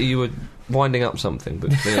you were winding up something,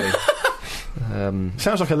 but clearly...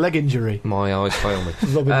 Sounds like a leg injury. My eyes fail me.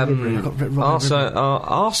 Robin and Ribery.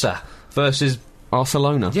 Arsa versus...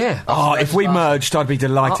 Barcelona. Yeah. Oh, if we merged, I'd be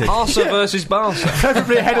delighted. Arsa versus Barca.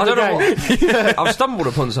 Preferably ahead of the game. I've stumbled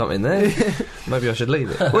upon something there. Maybe I should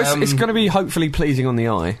leave it. Well, it's going to be hopefully pleasing on the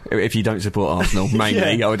eye if you don't support Arsenal,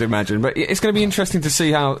 mainly, I would imagine. But it's going to be interesting to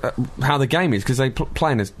see how the game is, because they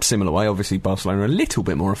play in a similar way. Obviously, Barcelona are a little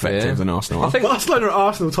bit more effective than Arsenal. I think Barcelona at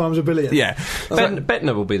Arsenal times a billion. Yeah.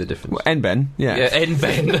 Bentner will be the difference. Well, Nben, yeah. Yeah,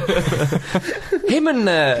 Nben. Him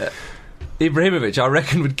and... Ibrahimovic, I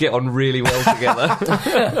reckon, would get on really well together.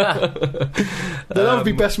 They'd either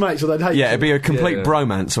be best mates or they'd hate. Yeah, it'd be a complete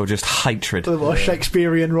bromance or just hatred. A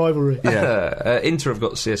Shakespearean rivalry. Yeah. Inter have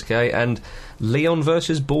got CSKA and Lyon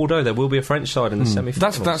versus Bordeaux. There will be a French side in the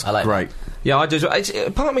semi-finals. That's great. That. Yeah, I do.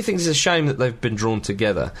 Part of me thinks it's a shame that they've been drawn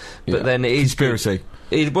together, but then it is conspiracy.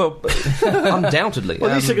 Undoubtedly. Well,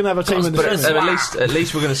 at least they're going to have a team in the semis. At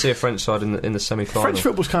least we're going to see a French side in the semi-final. French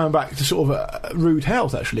football's coming back to sort of rude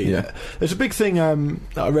health, actually. Yeah. There's a big thing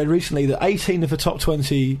that I read recently that 18 of the top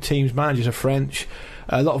 20 teams' managers are French.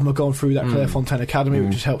 A lot of them have gone through that Clairefontaine Academy,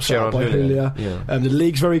 which has helped set up by Julia. The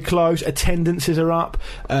league's very close. Attendances are up.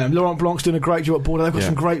 Laurent Blanc's doing a great job at Bordeaux. They've got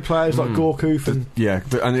some great players like Gourcuff.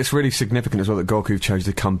 And it's really significant as well that Gourcuff chose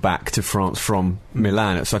to come back to France from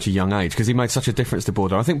Milan at such a young age, because he made such a difference to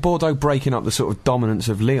Bordeaux. I think Bordeaux breaking up the sort of dominance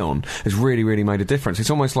of Lyon has really, really made a difference. It's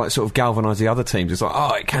almost like sort of galvanised the other teams. It's like,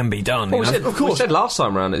 oh, it can be done. Well, of course. We said last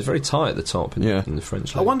time round it's very tight at the top in the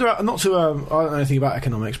French league. I wonder, not to, I don't know anything about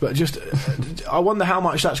economics, but just I wonder how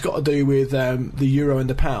much that's got to do with the euro and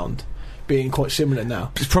the pound being quite similar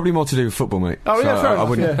now. It's probably more to do with football, mate. Oh, yeah, fair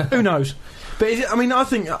enough, yeah. Who knows? But I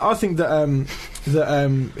think that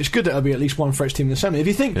it's good that there'll be at least one French team in the semi. If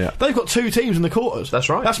you think they've got 2 teams in the quarters, that's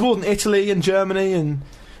right. That's more than Italy and Germany, and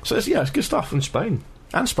so it's good stuff. And Spain.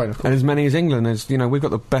 And Spain, of course. And as many as England. As we've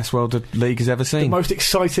got the best world the league has ever seen. The most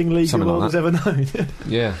exciting league the world has ever known.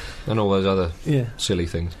 Yeah, and all those other silly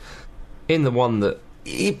things. In the one that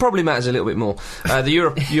it probably matters a little bit more,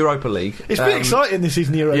 the Europa League. It's been exciting this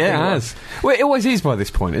season, the Europa League. Yeah, it has. Well, it always is by this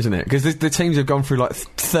point, isn't it? Because the teams have gone through like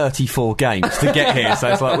 34 games to get here, so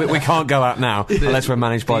it's like we can't go out now unless we're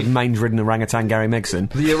managed by mange-ridden orangutan Gary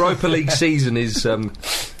Megson. The Europa League season is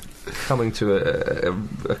coming to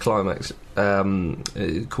a climax.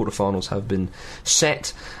 Quarterfinals have been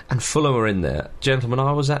set, and Fulham are in there. Gentlemen,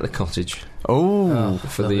 I was at the Cottage. For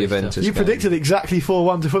the Juventus You game. predicted exactly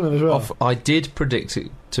 4-1 to Fulham as well. I did predict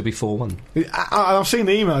it to be 4-1. I've seen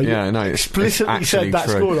the email. Yeah, no, explicitly said that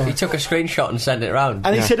scoreline. He took a screenshot and sent it around.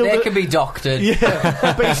 And he said they can be doctored.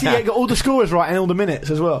 Yeah, but he got all the scorers right and all the minutes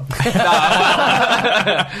as well.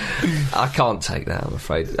 I can't take that, I'm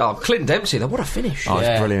afraid. Oh, Clint Dempsey, though, what a finish! Oh,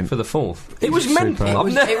 it's brilliant for the 4th. It was mental.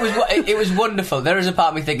 It was wonderful. There is a part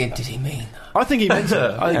of me thinking, did he mean that? I think he meant it.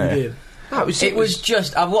 I think he did. No, it was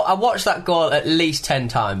just. I watched that goal at least 10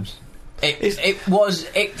 times. It was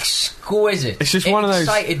exquisite. It's just one of those.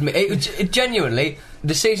 Excited me. It genuinely.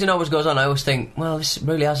 The season always goes on. I always think, well, this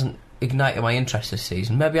really hasn't ignited my interest this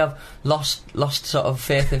season. Maybe I've lost sort of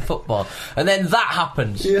faith in football, and then that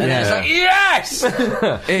happens, and then it's like, yes.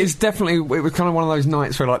 It's definitely. It was kind of one of those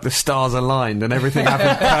nights where like the stars aligned and everything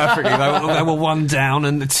happened perfectly. They were one down,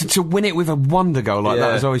 and to win it with a wonder goal like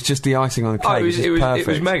that was always just the icing on the cake. It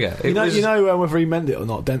was mega. You know whether he meant it or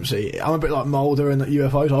not, Dempsey. I'm a bit like Mulder and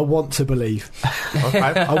UFOs. I want to believe.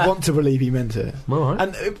 I want to believe he meant it. All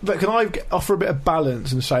right. But can I offer a bit of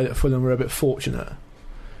balance and say that Fulham were a bit fortunate?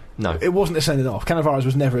 No. It wasn't a sending off. Cannavaro's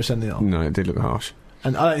was never a sending off. No, it did look harsh.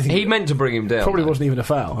 And I don't think he meant to bring him down. Probably wasn't even a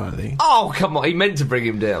foul, I don't think. Oh, come on, he meant to bring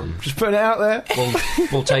him down. Just putting it out there.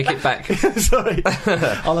 We'll take it back. Sorry.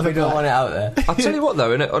 I'll have we don't want it out there. I'll tell you what,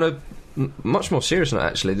 though, on a much more serious note,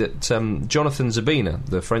 actually, that Jonathan Zabina,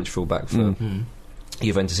 the French fullback for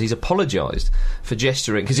Juventus, he's apologised for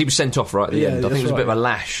gesturing, because he was sent off right at the end. I think it was a bit of a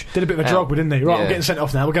lash. Did a bit of a Drogba, didn't he? Right, I'm getting sent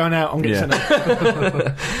off now. We're going out. I'm getting sent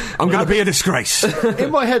off. I'm going to be a disgrace. In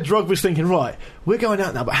my head, Drogba's thinking, right, we're going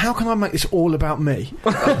out now, but how can I make this all about me?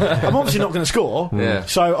 I'm obviously not going to score,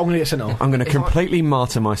 so I'm going to get sent off. I'm going to completely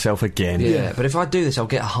martyr myself again. Yeah, but if I do this, I'll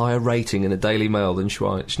get a higher rating in the Daily Mail than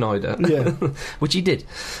Schneider. Yeah. Which he did.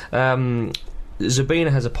 Zabina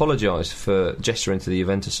has apologised for gesturing to the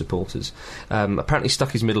Juventus supporters. Apparently stuck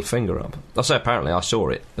his middle finger up. I say apparently, I saw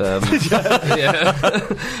it.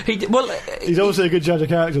 He did, well, he's also a good judge of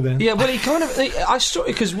character then. Yeah, well, I saw it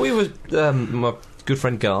because we were... my good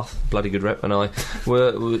friend Garth, bloody good rep, and I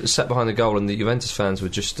were sat behind the goal, and the Juventus fans were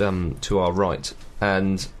just to our right,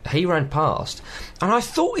 and he ran past, and I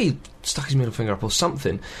thought he stuck his middle finger up or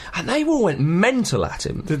something, and they all went mental at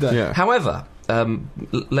him. Did they? Yeah. However...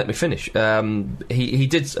 let me finish. He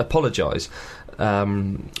did apologise,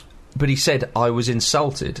 but he said, I was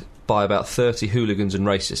insulted by about 30 hooligans and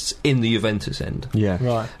racists in the Juventus end. Yeah.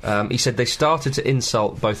 Right. He said they started to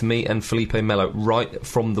insult both me and Felipe Melo right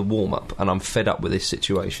from the warm-up, and I'm fed up with this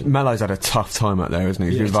situation. Melo's had a tough time out there, hasn't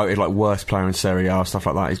he? He's been voted like worst player in Serie A, stuff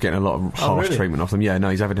like that. He's getting a lot of harsh treatment off them. Yeah, no,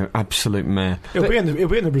 he's having an absolute mare. He'll be in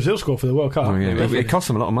the Brazil squad for the World Cup. Oh, yeah. It costs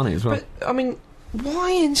him a lot of money as well. But, I mean... why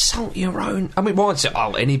insult your own... I mean, why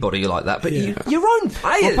insult anybody like that, but your own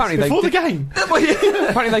players... Well, before the game.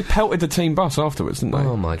 Apparently they pelted the team bus afterwards, didn't they?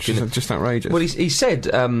 Oh, my goodness. Just outrageous. Well, he said...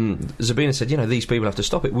 Zabina said, these people have to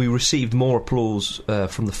stop it. We received more applause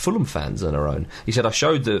from the Fulham fans than our own. He said, I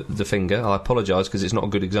showed the finger. I apologise because it's not a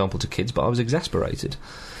good example to kids, but I was exasperated.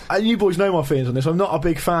 And you boys know my feelings on this. I'm not a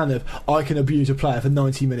big fan of I can abuse a player for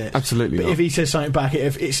 90 minutes. Absolutely But not. if he says something back,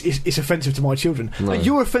 it's offensive to my children. No. Like,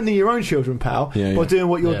 you're offending your own children, pal, by doing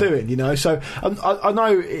what you're doing, So I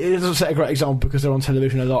know it doesn't set a great example because they're on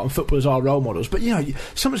television a lot and footballers are role models, but,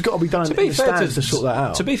 something's got to be done in the stands to sort that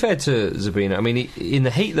out. To be fair to Zabina, I mean, in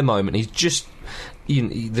the heat of the moment, he's just...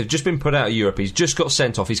 they've just been put out of Europe. He's just got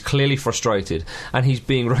sent off. He's clearly frustrated, and he's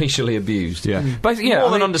being racially abused. Yeah,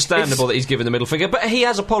 More than understandable that he's given the middle finger, but he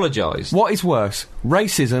has apologised. What is worse,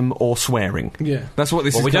 racism or swearing? Yeah, that's what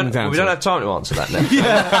this is coming down to. We don't have time to answer that now.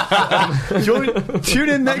 Tune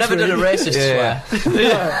in next I've never done a racist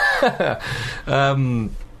swear.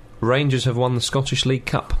 Rangers have won the Scottish League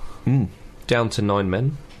Cup. Down to 9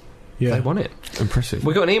 men. Yeah. They won it. Impressive.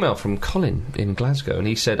 We got an email from Colin in Glasgow, and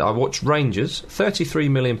he said, I watched Rangers, £33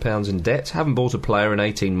 million in debt, haven't bought a player in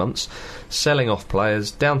 18 months, selling off players,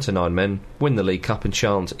 down to 9 men, win the League Cup and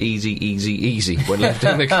chant easy, easy, easy when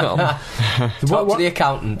lifting the cup. Talk to the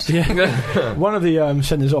accountant. Yeah. One of the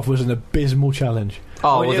senders off was an abysmal challenge.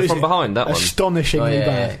 Oh, was it from behind, that one? Astonishingly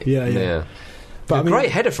bad. Yeah. But great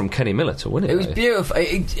header from Kenny Miller to win it. It was beautiful.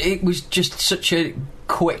 It was just such a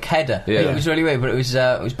quick header. Yeah. It was really weird, but it was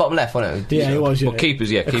bottom left, wasn't it? Yeah, it was. Yeah. Well,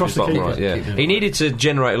 keepers bottom right. Yeah, he needed to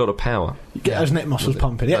generate a lot of power. Get those neck muscles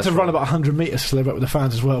pumping. He had to run about 100 metres to celebrate with the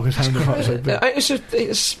fans as well because Hampden Park was so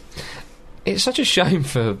big. It's such a shame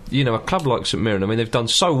for a club like St Mirren. I mean, they've done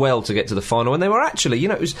so well to get to the final, and they were actually,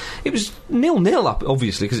 it was 0-0 up,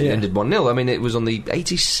 obviously, because it ended 1-0. I mean, it was on the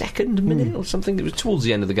 82nd minute or something. It was towards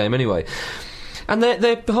the end of the game anyway. And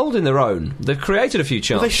they're holding their own. They've created a few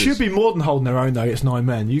chances. Well, they should be more than holding their own, though. It's 9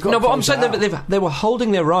 men. But I'm saying they were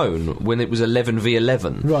holding their own when it was 11 v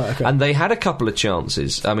 11. Right, okay. And they had a couple of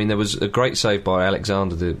chances. I mean, there was a great save by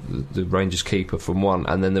Alexander, the Rangers keeper, from one,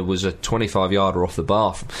 and then there was a 25-yarder off the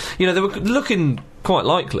bar. They were looking quite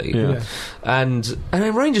likely. Yeah. And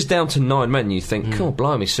then Rangers down to 9 men, you think, oh,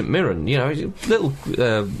 blimey, St Mirren, little,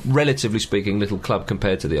 relatively speaking, little club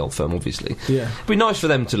compared to the Old Firm, obviously. Yeah. It'd be nice for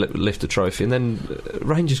them to lift a trophy, and then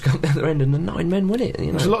Rangers come down the end and the 9 men win it.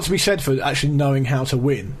 There's a lot to be said for actually knowing how to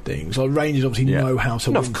win things. Like Rangers obviously know how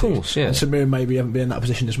to win. Of course, and St Mirren maybe haven't been in that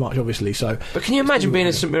position as much, obviously. So, but can you imagine being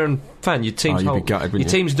a St Mirren fan? Your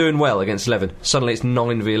team's doing well against 11. Suddenly it's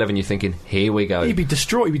 9 v 11. You're thinking, here we go. You'd be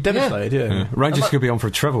destroyed. You'd be devastated. Yeah. Rangers could be on for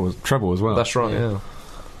a treble as well. That's right. Yeah.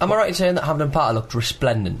 Am I right in saying that Hampden Park looked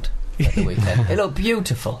resplendent at the weekend? It looked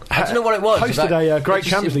beautiful. I don't know what it was. Hosted a great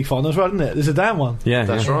Champions League final as well, didn't it? There's a damn one. Yeah,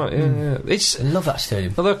 that's right. Yeah. I love that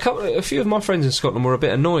stadium. Although a few of my friends in Scotland were a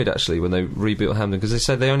bit annoyed actually when they rebuilt Hampden, because they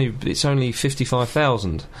said it's only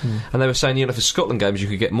 55,000, and they were saying for Scotland games you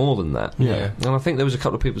could get more than that. Yeah. And I think there was a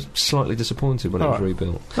couple of people slightly disappointed when it was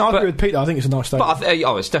rebuilt. No, I agree with Peter. I think it's a nice stadium.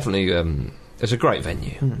 But it's definitely it's a great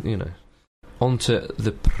venue. On to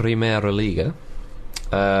the Primera Liga.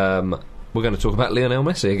 We're going to talk about Lionel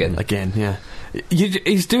Messi again. Yeah.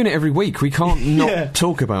 He's doing it every week. We can't not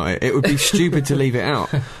talk about it. It would be stupid to leave it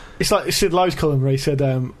out. It's like Sid Lowe's column where he said,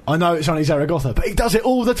 I know it's only Zaragoza, but he does it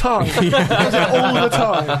all the time. He does it all the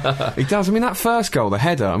time. He does. I mean, that first goal, the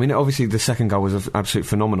header, obviously the second goal was absolute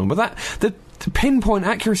phenomenal, but the pinpoint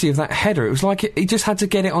accuracy of that header, it was like he just had to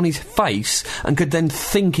get it on his face and could then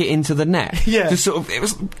think it into the net. Yeah. It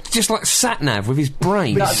was just like sat-nav with his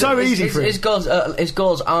brain. It's so easy for him. His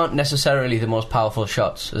goals aren't necessarily the most powerful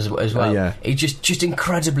shots as well. Yeah. He's just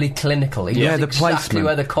incredibly clinical. He knows the exactly placement.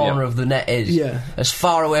 where the corner of the net is. Yeah. As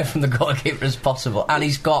far away from the goalkeeper as possible. And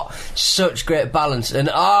he's got such great balance.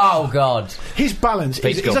 And, oh, God. His balance,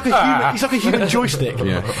 he's like a human joystick.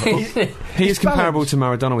 Yeah. He is comparable to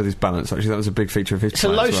Maradona with his balance, actually. That was a big feature of his It's a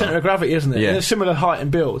low centre of gravity, isn't it? Yeah. A similar height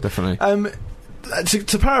and build. Definitely.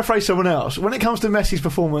 To paraphrase someone else, when it comes to Messi's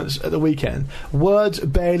performance at the weekend, words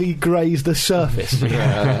barely graze the surface.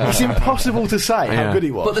 It's impossible to say how good he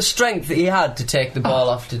was. But the strength that he had to take the ball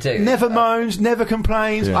off to do. Never moans, never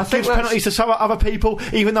complains. Yeah. I think penalties to some other people,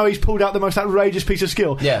 even though he's pulled out the most outrageous piece of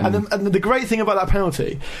skill. Yeah. And the great thing about that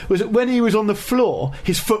penalty was that when he was on the floor,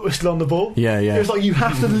 his foot was still on the ball. Yeah. It was like, you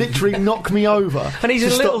have to literally knock me over. And he's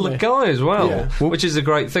a little guy as well, Yeah. which is a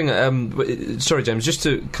great thing. Sorry, James, just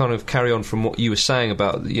to kind of carry on from what you were saying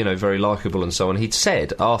about, very likeable and so on, he'd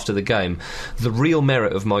said after the game, the real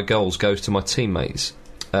merit of my goals goes to my teammates.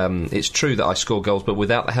 It's true that I score goals, but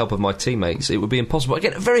without the help of my teammates, it would be impossible.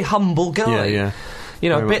 Again, a very humble guy. Yeah.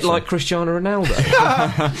 A bit like Cristiano Ronaldo.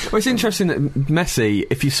 Well, it's interesting that Messi,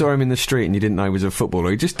 if you saw him in the street and you didn't know he was a footballer,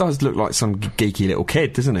 he just does look like some geeky little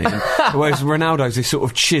kid, doesn't he? Whereas Ronaldo's this sort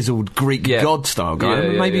of chiselled Greek god-style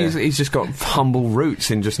guy. Maybe he's just got humble roots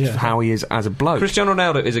in just how he is as a bloke. Cristiano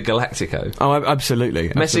Ronaldo is a Galactico. Oh, absolutely.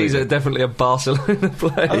 Messi's definitely a Barcelona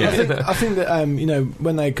player. I think that,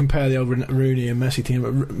 when they compare the old Rooney and Messi team,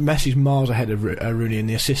 Messi's miles ahead of Rooney in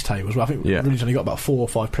the assist table as well. I think Rooney's only got about 4 or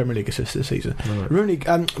 5 Premier League assists this season. Right. Rooney's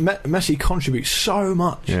only Messi contributes so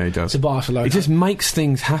much. Yeah, he does. To Barcelona. He just makes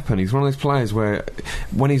things happen. He's one of those players where,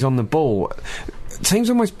 when he's on the ball, teams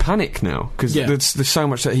almost panic now because there's so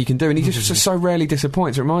much that he can do, and he just so rarely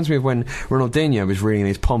disappoints. It reminds me of when Ronaldinho was reading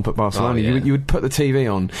his pomp at Barcelona. You would put the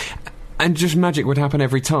TV on, and just magic would happen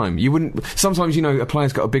every time. You wouldn't. Sometimes, a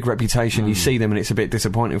player's got a big reputation. You see them, and it's a bit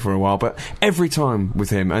disappointing for a while. But every time with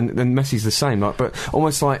him, and Messi's the same. But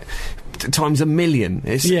almost like times a million.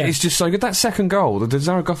 It's just so good. That second goal, the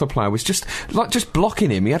Zaragoza player was just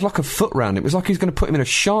blocking him. He had like a foot round it. It was like he was going to put him in a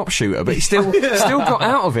sharpshooter, but he still got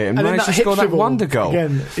out of it and managed to score that wonder goal.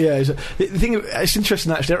 Again, it's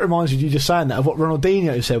interesting actually. It reminds you just saying that of what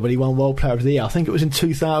Ronaldinho said when he won World Player of the Year. I think it was in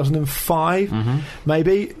 2005,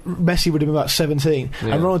 maybe. Messi would have been about 17,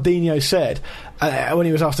 and Ronaldinho said when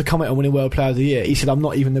he was asked to comment on winning World Player of the Year, he said, "I'm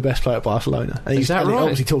not even the best player at Barcelona." And Is that right?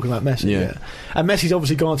 Obviously talking about Messi. Yeah. And Messi's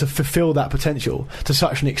obviously gone to fulfil that potential to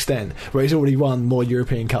such an extent where he's already won more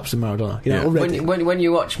European Cups than Maradona. Already. When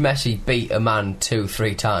you watch Messi beat a man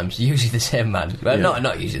 2-3 times, usually the same man,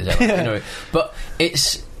 not usually the same man, but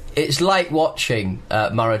it's like watching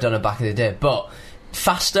Maradona back in the day, but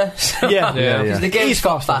faster. Because the game's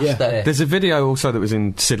faster. There's a video also that was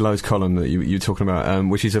in Sid Lowe's column that you were talking about,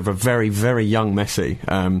 which is of a very, very young Messi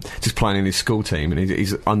just playing in his school team, and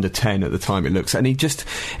he's under 10 at the time, it looks, and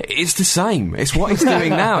it's the same. It's what he's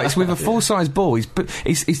doing now. It's with a full-size ball.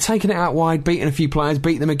 He's taken it out wide, beaten a few players,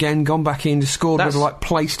 beat them again, gone back in, just scored with a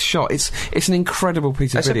placed shot. It's an incredible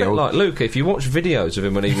piece of video. It's a bit like Luke. If you watch videos of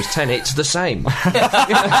him when he was 10, it's the same.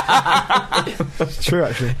 It's true,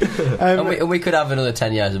 actually. And we could have another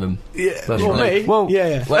 10 years of him. Yeah. Well, you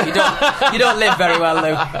don't live very well,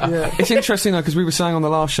 Luke. Yeah. It's interesting though, because we were saying on the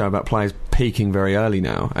last show about players peaking very early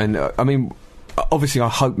now, and obviously I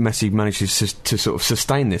hope Messi manages to sort of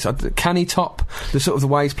sustain this. Can he top the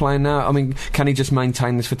way he's playing now? I mean, can he just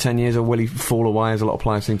maintain this for 10 years, or will he fall away as a lot of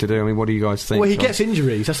players seem to do? I mean, what do you guys think? Well, he gets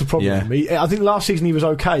injuries, that's the problem. I think last season he was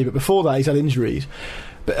okay, but before that he's had injuries.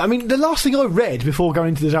 But, I mean, the last thing I read before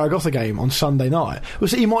going to the Zaragoza game on Sunday night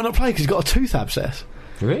was that he might not play because he's got a tooth abscess.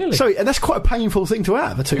 Really? So, and that's quite a painful thing to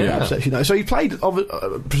have, a tooth abscess, So he played,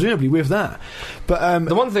 presumably, with that. But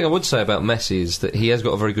the one thing I would say about Messi is that he has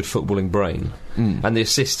got a very good footballing brain, and the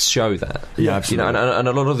assists show that. Yeah, absolutely. And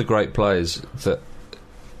a lot of the great players that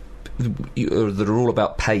are all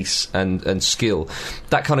about pace and skill,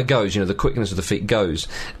 that kind of goes, the quickness of the feet goes.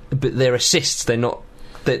 But their assists, they're not...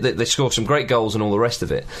 They score some great goals and all the rest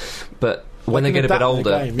of it, but when they get a bit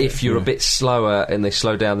older, if you're a bit slower and they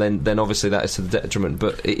slow down, then obviously that is to the detriment.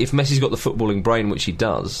 But if Messi's got the footballing brain, which he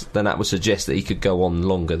does, then that would suggest that he could go on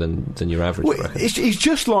longer than your average. He's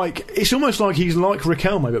just like, it's almost like he's like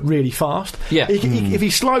Riquelme, but really fast. Yeah. If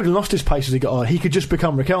he slowed and lost his pace as he got on, he could just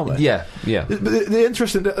become Riquelme. Yeah. The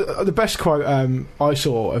interesting, the best quote I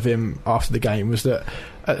saw of him after the game was that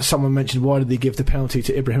someone mentioned, why did they give the penalty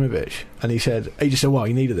to Ibrahimovic? And he just said, well,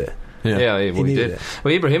 he needed it. Yeah, he did.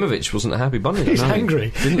 Well, Ibrahimovic wasn't a happy bunny. He's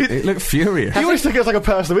angry. It looked furious. He always took it as like a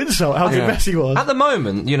personal insult, how good Messi was. At the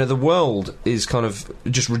moment, the world is kind of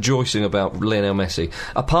just rejoicing about Lionel Messi.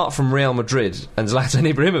 Apart from Real Madrid and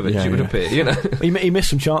Zlatan Ibrahimovic, it would appear, He missed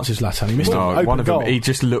some chances, Zlatan. He missed one of goal. them. He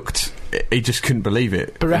just looked... He just couldn't believe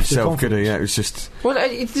it. Bereft himself, of could he? Yeah, it was just... Well,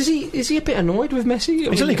 is he a bit annoyed with Messi?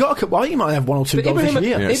 He's only got a couple... I think he might have one or two goals this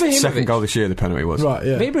year. Yeah, second goal this year, the penalty was. Right,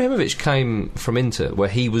 yeah. Ibrahimovic came from Inter, where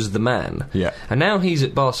he was the man. Yeah. And now he's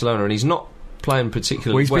at Barcelona, and he's not playing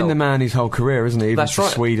particularly well. He's been the man his whole career, isn't he? Even That's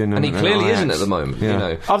right. Sweden and he clearly isn't at the moment.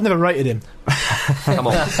 I've never rated him. Come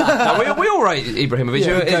on. No, we all rate Ibrahimovic.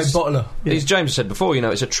 As James said before,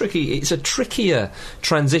 it's a trickier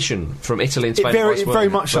transition from Italy and Spain. Very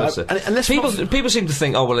much so. And people seem to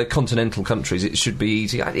think, they're continental countries, it should be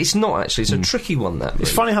easy. It's not actually. It's a tricky one.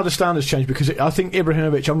 It's funny how the standards change, because I think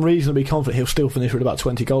Ibrahimovic, I'm reasonably confident he'll still finish with about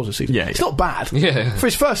 20 goals this season. It's not bad. Yeah. For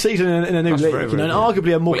his first season in a new league, and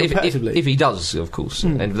arguably a more competitively. If he does, of course.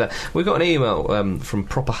 End of that. We got an email from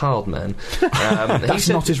Proper Hardman. That's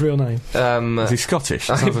not his real name. Is he Scottish?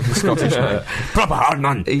 Sounds like a Scottish name. Proper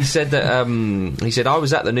Hardman. He said that I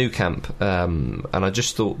was at the Nou Camp, and I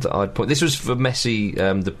just thought that I'd point. This was for Messi,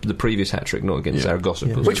 the previous hat trick, not against Zaragoza.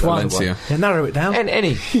 Which one? Valencia. Narrow it down.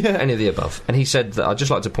 Any of the above. And he said that I'd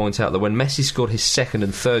just like to point out that when Messi scored his second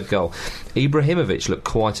and third goal, Ibrahimovic looked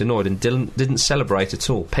quite annoyed and didn't celebrate at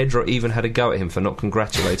all. Pedro even had a go at him for not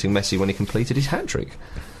congratulating Messi when he completed his hat trick.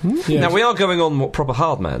 Now we are going on what Proper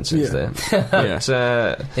Hardman says there.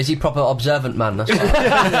 Is he proper observant man? That's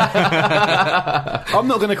I'm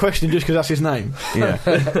not going to question him just because that's his name.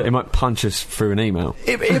 He might punch us through an email.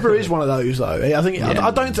 Ibra is one of those, though.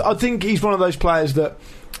 I think he's one of those players that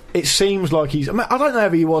it seems like he's. I don't know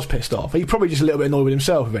if he was pissed off. He's probably just a little bit annoyed with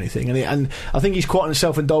himself, if anything. And I think he's quite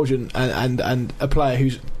self-indulgent and a player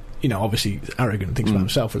who's, obviously arrogant and thinks about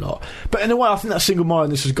himself a lot. But in a way, I think that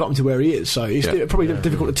single-mindedness has got him to where he is. So it's probably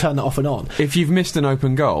difficult to turn that off and on. If you've missed an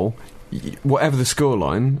open goal, whatever the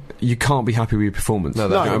scoreline, you can't be happy with your performance.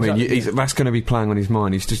 That's going to be playing on his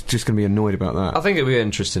mind. He's just going to be annoyed about that. I think it'll be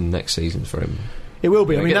interesting next season for him. It will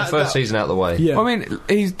be. Get the first season out of the way. Yeah. I mean,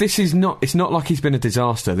 it's not like he's been a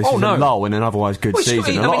disaster. This is a lull in an otherwise good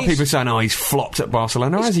season. A lot of people are saying, he's flopped at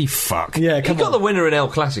Barcelona. Has he fuck? Yeah, he got the winner in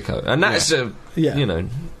El Clasico, and that's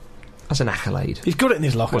that's an accolade. He's got it in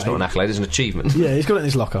his locker. Well, it's not an accolade, it's an achievement. Yeah, he's got it in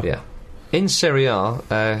his locker. Yeah. In Serie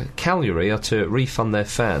A, Cagliari are to refund their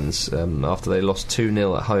fans after they lost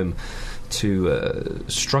 2-0 at home to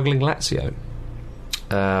struggling Lazio.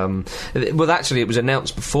 Well, actually, it was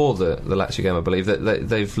announced before the Lazio game, I believe, that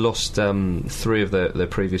they've lost 3 of their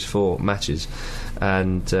previous 4 matches.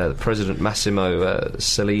 And President Massimo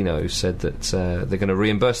Cellino said that they're going to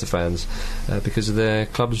reimburse the fans because of their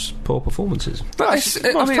club's poor performances. A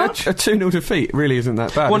 2-0 defeat really isn't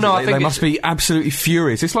that bad. Well, no, I think they must be absolutely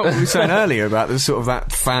furious. It's like what we were saying earlier about the sort of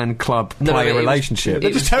that fan club player relationship.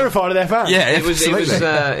 They're just terrified of their fans. Yeah,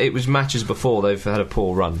 it was matches before they've had a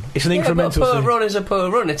poor run. It's an incremental. But a poor run is a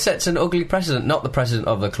poor run. It sets an ugly precedent. Not the president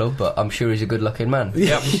of the club, but I'm sure he's a good-looking man.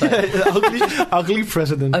 Yeah, ugly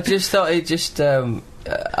president. I just thought it just.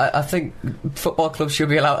 I think football clubs should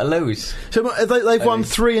be allowed to lose. So they've won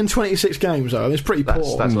 3 in 26 games, though. It's pretty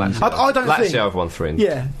poor. That's Lazio. I don't think. Lazio have won 3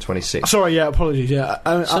 in 26. Sorry, apologies. Yeah,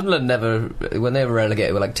 Sunderland never, when they were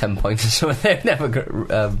relegated, with like 10 points or something. They've never.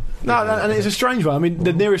 No, and it's a strange one. I mean,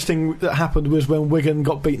 the nearest thing that happened was when Wigan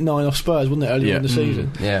got beat 9 off Spurs, wasn't it, earlier in the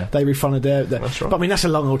season? Yeah, they refunded their. That's right. But I mean, that's a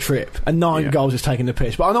long old trip, and 9 goals is taking the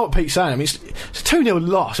piss. But I know what Pete's saying. I mean, it's a 2-0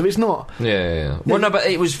 loss. I mean, it's not. Yeah. Well, no, but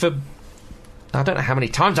it was for. I don't know how many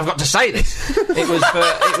times I've got to say this. It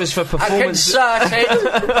was for performance.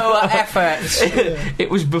 Concerted lower efforts. It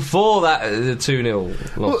was before that the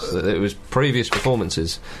 2-0 loss. It was previous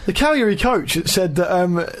performances. The Cagliari coach said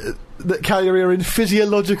that that Cagliari are in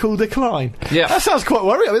physiological decline. Yeah, that sounds quite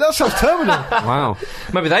worrying. I mean, that sounds terminal. Wow.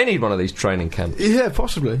 Maybe they need one of these training camps. Yeah,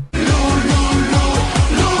 possibly.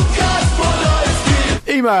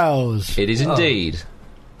 Emails. It is indeed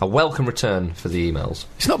a welcome return for the emails.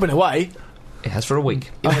 It's not been away. It has for a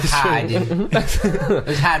week. It was hiding. It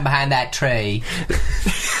was hiding behind that tree.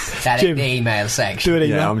 That Jim, the email section. Do an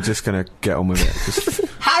email. Yeah, I'm just going to get on with it. Just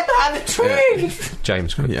hide behind the tree.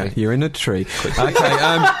 James, quickly. Yeah, you're in a tree. Okay,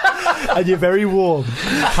 and you're very warm.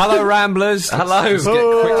 Hello, Ramblers. Hello. Let's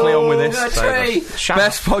get quickly on with this.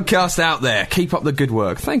 Best podcast out there. Keep up the good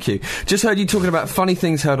work. Thank you. Just heard you talking about funny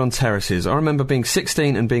things heard on terraces. I remember being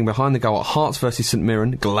 16 and being behind the goal at Hearts versus St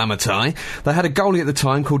Mirren, Glamotai. They had a goalie at the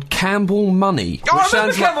time called Campbell Money. Oh, I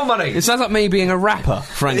remember Campbell Money. It sounds like me being a rapper,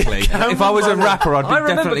 frankly. If I was a rapper, I'd be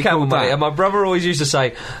definitely Campbell called Money, that. and my brother always used to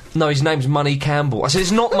say, no, his name's Money Campbell. I said,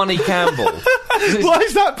 it's not Money Campbell. Why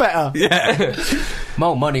is that better? Yeah.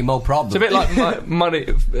 More money, more problems. It's a bit like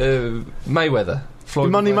Mayweather. Floyd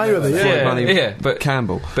Money Mayweather, yeah, but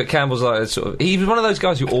Campbell. But Campbell's like sort of. He was one of those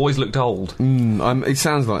guys who always looked old. It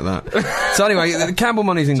sounds like that. So anyway, Campbell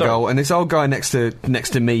Money's in goal, and this old guy next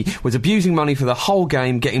to me was abusing Money for the whole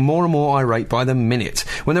game, getting more and more irate by the minute.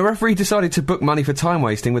 When the referee decided to book Money for time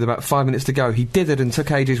wasting with about 5 minutes to go, he dithered and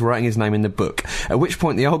took ages writing his name in the book. At which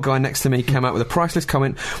point, the old guy next to me came out with a priceless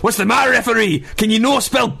comment: "What's the matter, referee? Can you no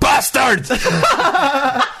spell bastard?"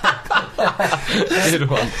 Good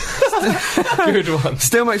one. Good one.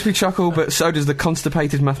 Still makes me chuckle, but so does the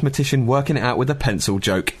constipated mathematician working it out with a pencil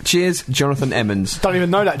joke. Cheers, Jonathan Emmons. Don't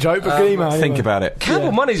even know that joke, but good email. Think about it.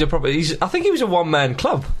 Campbell Money's a proper. I think he was a one-man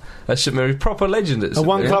club at St Mary's, proper legend at St. A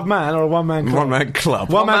one-club man or a one-man club? One-man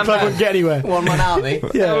club. One-man club wouldn't get anywhere. One-man army.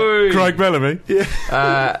 Yeah. Oi. Craig Bellamy. Yeah.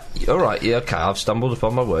 All right, yeah, okay, I've stumbled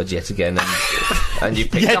upon my words yet again, and you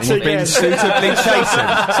picked Yet up on again. me. Suitably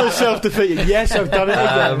chastened. So self-defeated. Yes, I've done it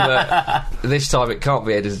again. This time it can't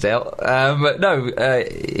be edited out.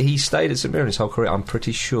 He stayed at St Mirren his whole career, I'm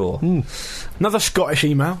pretty sure. Another Scottish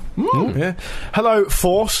email. Yeah. Hello,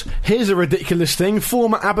 Force. Here's a ridiculous thing.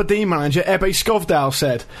 Former Aberdeen manager Ebbe Skovdal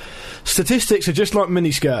said, "Statistics are just like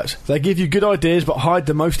miniskirts. They give you good ideas but hide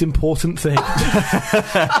the most important thing."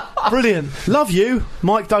 Brilliant. Love you,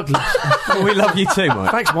 Mike Douglas. We love you too,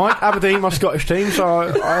 Mike. Thanks, Mike. Aberdeen, my Scottish team, so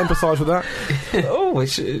I empathise with that. Oh,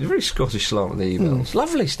 it's a very Scottish slant with the emails.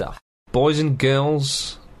 Lovely stuff. Boys and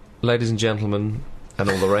girls, ladies and gentlemen, and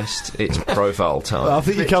all the rest, it's profile time. I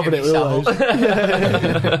think you covered it with all those.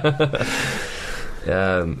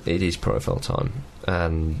 It is profile time.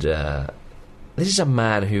 And this is a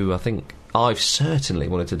man who I think I've certainly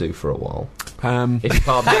wanted to do for a while. If you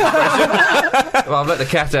pardon the expression. Well, I've let the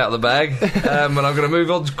cat out of the bag, and I'm going to move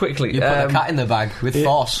on quickly. You put the cat in the bag with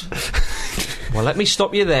force. Well, let me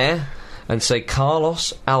stop you there and say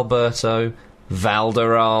Carlos Alberto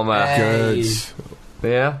Valderrama. Hey. Good.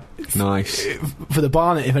 Yeah? Nice. For the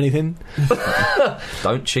Barnet, if anything.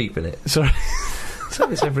 Don't cheapen it. Sorry. I say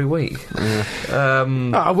this every week.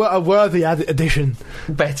 A worthy addition.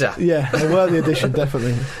 Better. Yeah, a worthy addition,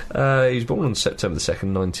 definitely. He was born on September the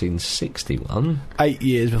 2nd, 1961. 8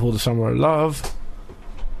 years before the Summer of Love.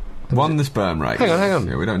 Won the sperm rate. Hang on.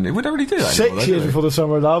 Yeah, we don't really do that 6 anymore, years do we? before the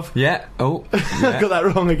Summer of Love. Yeah. Oh. Yeah. Got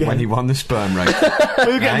that wrong again. When he won the sperm rate.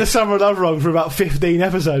 We were getting the Summer of Love wrong for about 15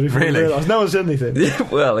 episodes before Really? we realised. No one said anything. Yeah,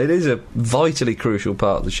 well, it is a vitally crucial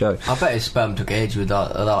part of the show. I bet his sperm took age with all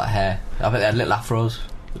that hair. I bet they had little afros.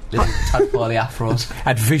 Little tadpole afros.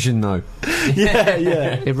 Had vision though. Yeah,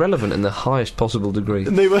 yeah. Irrelevant in the highest possible degree.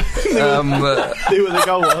 Knew where the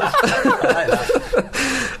goal was. I like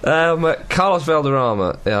that. Carlos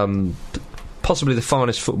Valderrama, possibly the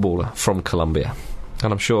finest footballer from Colombia.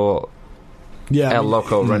 And I'm sure Yeah. El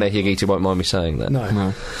Loco René Higuita won't mind me saying that. No.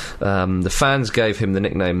 No. The fans gave him the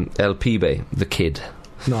nickname El Pibe, the kid.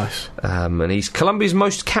 Nice. And he's Colombia's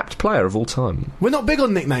most capped player of all time. We're not big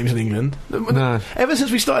on nicknames in England. No. Ever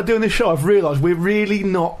since we started doing this show, I've realised we're really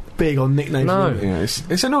not big on nicknames. No. in England.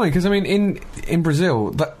 Yeah, it's annoying because I mean, in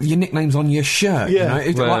Brazil, your nickname's on your shirt. Yeah.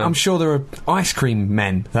 You know? Well, Like, I'm sure there are ice cream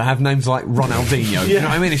men that have names like Ronaldinho. You know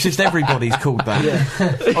what I mean? It's just everybody's called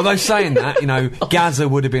that. Although saying that, you know, Gaza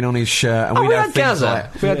would have been on his shirt, and Oh, we'd we have had things Gaza.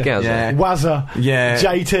 like We had Gaza. yeah, Wazza. yeah,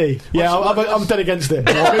 JT. Yeah, I'm dead against it.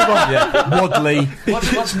 Move on. yeah, Wadley,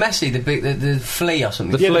 What's Messi? The flea or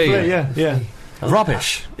something? The flea. Yeah.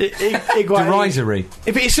 rubbish, Higuain. derisory.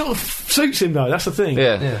 If it sort of suits him though, that's the thing.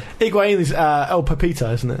 Yeah. Higuain is El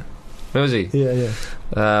Pepito, isn't it? Where was he? Yeah.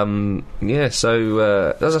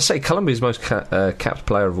 So as I say, Colombia's most capped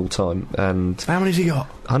player of all time, and How many's he got?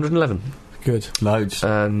 111. Good. Loads.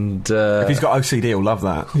 And If he's got OCD, he'll love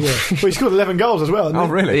that. Yeah. Well, he scored 11 goals as well. Hasn't Oh,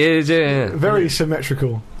 he? really? he is, yeah. Very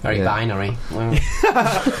symmetrical. Very Yeah. binary.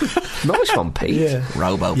 Nice one, Pete. Yeah.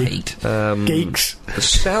 Robo Pete. Geeks.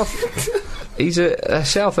 He's a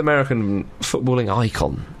South American footballing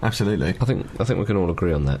icon. Absolutely. I think we can all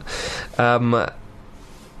agree on that.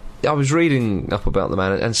 I was reading up about the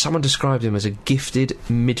man, and someone described him as a gifted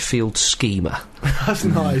midfield schemer. That's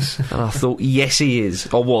nice. And I thought, yes, he is,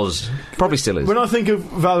 or was, probably still is. When I think of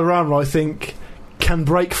Valderrama, I think can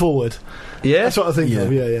break forward. Yeah, That's what I think Yeah.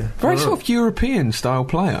 of. Yeah. Very sort of European style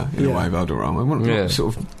player in Yeah. a way, Valderrama. Yeah.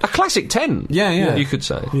 Sort of. a classic 10. Yeah. You could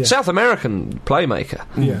say Yeah. South American playmaker,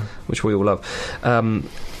 Yeah. which we all love.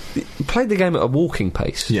 Played the game at a walking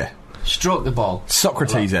pace. Yeah. Stroke the ball.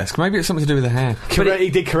 Socrates-esque. Maybe it's something to do with the hair. He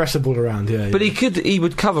did caress the ball around. Yeah. But he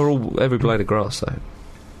would cover every blade of grass though.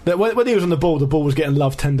 But when he was on the ball was getting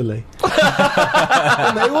loved tenderly.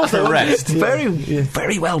 And it was though, Caressed. wasn't it?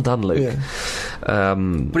 Very well done, Luke. Yeah.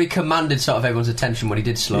 But he commanded sort of everyone's attention when he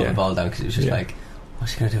did slow Yeah. the ball down because it was just Yeah. like,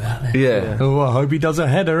 what's he going to do out there? Yeah. Oh, I hope he does a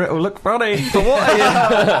header. It'll look funny. But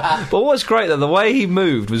what's great though, the way he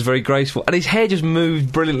moved was very graceful, and his hair just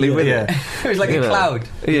moved brilliantly with it. It was like You a know. cloud.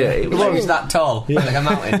 Yeah, it It was that tall, like a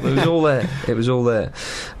mountain. It was all there. It was all there.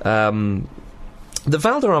 The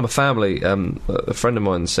Valderrama family, a friend of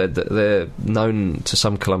mine said that they're known to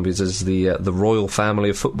some Colombians as the royal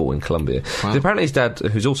family of football in Colombia. Wow. Apparently his dad,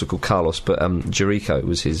 who's also called Carlos, but Jericho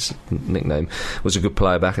was his nickname, was a good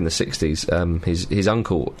player back in the 60s. His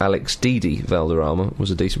uncle, Alex Didi Valderrama,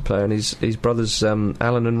 was a decent player, and his brothers,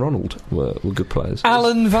 Alan and Ronald, were good players.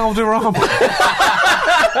 Alan Valderrama. Is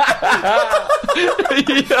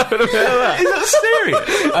that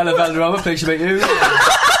serious? Alan Valderrama, pleasure to meet you.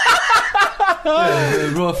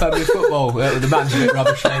 The Royal Family Football. The man's a bit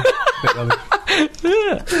rubbish. Bit rubbish.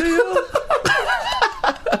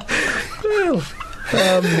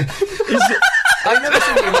 I've never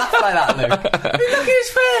seen you laugh like that, Luke. Look at his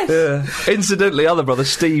face. Yeah. Incidentally, other brother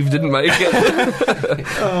Steve didn't make it.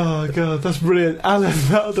 Oh god, that's brilliant. Alan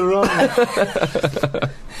Valderrama.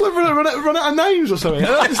 run out of names or something.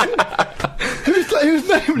 Who's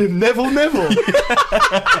naming him? Neville.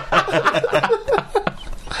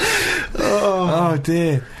 Oh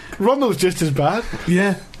dear. Ronald's just as bad.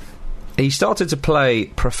 Yeah. He started to play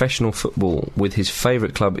professional football with his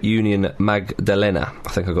favourite club, Union Magdalena. I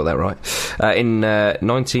think I got that right. In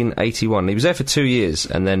 1981. He was there for 2 years,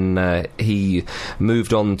 and then he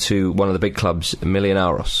moved on to one of the big clubs,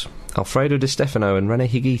 Millonarios. Alfredo Di Stefano and René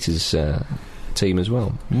Higuita's team as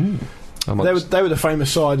well. They were the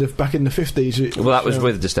famous side of back in the 50s. Well, that was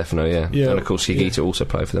with Di Stefano, yeah. And of course, Higuita also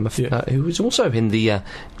played for them, who was also in the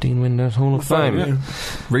Dean Windass Hall of Fame. Yeah.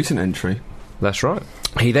 Recent entry. That's right.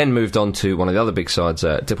 He then moved on to one of the other big sides,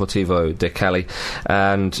 Deportivo de Cali,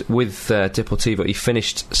 and with Deportivo he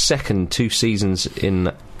finished second 2 seasons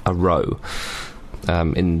in a row.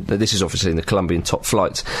 This is obviously in the Colombian top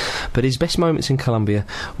flight, but his best moments in Colombia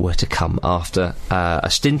were to come after a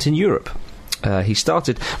stint in Europe. He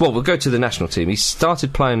started... Well, we'll go to the national team. He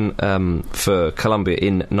started playing for Colombia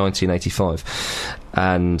in 1985,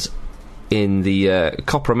 and in the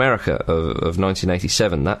Copa America of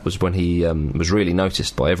 1987, that was when he was really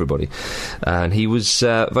noticed by everybody, and he was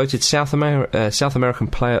voted South American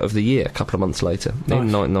Player of the Year a couple of months later. Nice.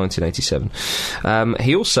 In 1987.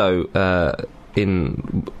 He also...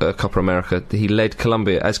 in Copa America, he led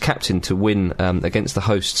Colombia as captain to win against the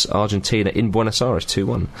hosts Argentina in Buenos Aires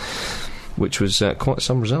 2-1, which was quite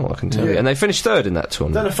some result, I can tell you. And they finished third in that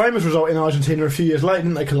tournament. Then a famous result in Argentina a few years later,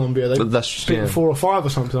 didn't they, Colombia? They beat 4 or 5 or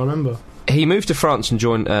something, I remember. He moved to France and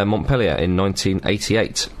joined Montpellier in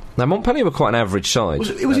 1988. Now, Montpellier were quite an average side. Was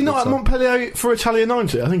he not at Montpellier for Italia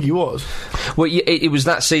 90? I think he was. Well, it was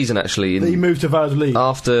that season, actually. He moved to Valladolid.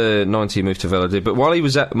 After 90, he moved to Valladolid. But while he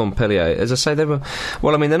was at Montpellier, as I say, they were...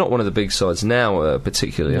 Well, I mean, they're not one of the big sides now,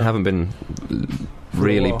 particularly. No. Haven't been...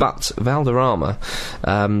 really, but Valderrama,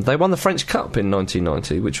 they won the French Cup in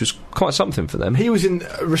 1990, which was quite something for them. He was in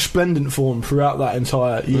resplendent form throughout that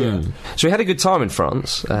entire year. So he had a good time in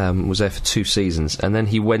France, was there for 2 seasons, and then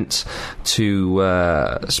he went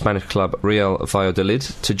to Spanish club Real Valladolid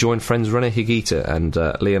to join friends René Higuita and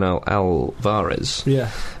Lionel Alvarez. Yeah,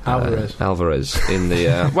 Alvarez in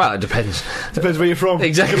the... well, it depends. Depends where you're from.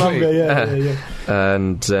 Exactly. Colombia, yeah.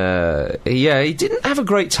 And, he didn't have a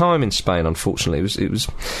great time in Spain, unfortunately. It was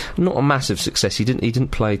not a massive success. He didn't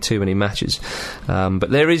play too many matches, but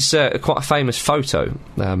there is quite a famous photo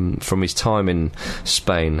from his time in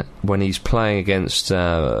Spain when he's playing against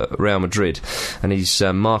Real Madrid, and he's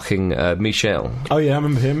marking Michel. Oh yeah, I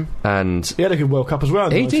remember him. And he had a good World Cup as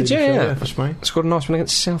well. He did, yeah, for Spain. Scored a nice one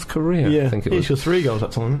against South Korea. Yeah, I think it was. He scored 3 goals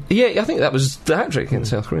that time. Yeah, I think that was the hat-trick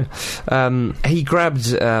against South Korea. He grabbed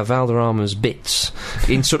Valderrama's bits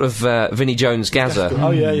in sort of Vinnie Jones Gaza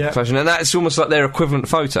fashion, and that's almost like their equivalent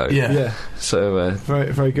photo. Yeah. So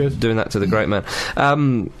very, very good. Doing that to the great man.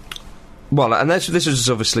 Well, and this was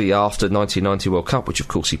obviously after 1990 World Cup, which of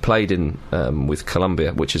course he played in with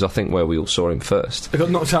Colombia, which is I think where we all saw him first. They got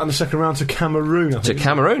knocked out in the second round to Cameroon. I think. To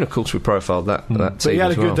Cameroon, of course, we profiled that team. But he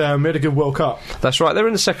had a good World Cup. That's right. They were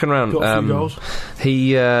in the second round. Got a few goals.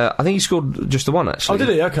 I think he scored just the one actually. Oh,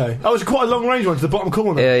 did he? Okay. That was quite a long range one to the bottom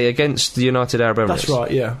corner. Yeah, against the United Arab Emirates. That's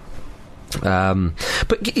right. Yeah.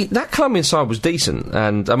 But that Colombian side was decent,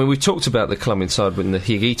 and I mean we talked about the Colombian side with the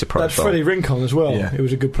Higuita profile. That's Freddie Rincon as well. Yeah. He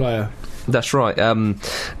was a good player. That's right.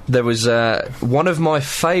 There was one of my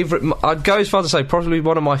favourite... I'd go as far to say probably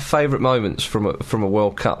one of my favourite moments from a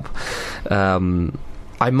World Cup.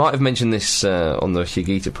 I might have mentioned this on the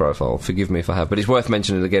Higuita profile, forgive me if I have, but it's worth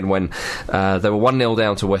mentioning again when they were 1-0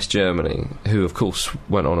 down to West Germany, who of course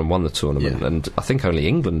went on and won the tournament, and I think only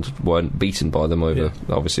England weren't beaten by them over,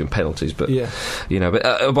 obviously in penalties, but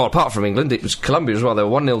well, apart from England, it was Colombia as well. They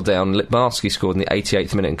were 1-0 down, Litbarski scored in the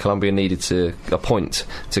 88th minute, and Colombia needed a point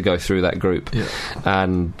to go through that group,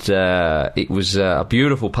 and it was a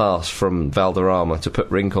beautiful pass from Valderrama to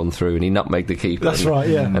put Rincon through, and he nutmegged the keeper. That's right,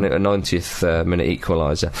 yeah. And at a 90th minute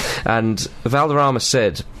equaliser. And Valderrama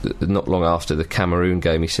said, not long after the Cameroon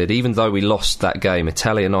game, he said, even though we lost that game,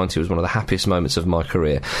 Italia 90 was one of the happiest moments of my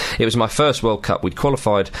career. It was my first World Cup. We'd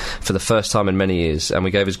qualified for the first time in many years, and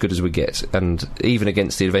we gave as good as we get, and even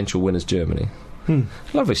against the eventual winners, Germany.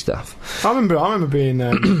 Lovely stuff. I remember being...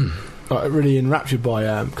 really enraptured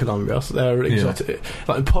by Colombia. They're really exotic,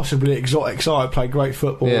 like impossibly exotic side. Played great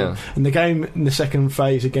football. And the game in the second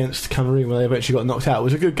phase against Cameroon, where they eventually got knocked out,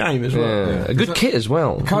 was a good game as well. A good kit as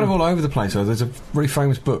well. Kind of all over the place. Though. There's a really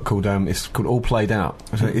famous book called it's called All Played Out.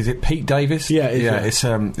 Is it Pete Davis? Yeah, it's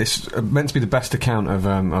meant to be the best account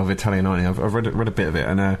of Italia 90. I've read a bit of it,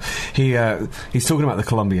 and he's talking about the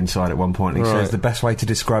Colombian side at one point. And he says the best way to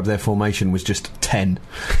describe their formation was just 10.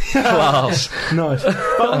 Nice.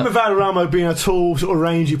 But I remember Ramo being a tall, sort of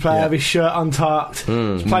rangy player, have his shirt untucked,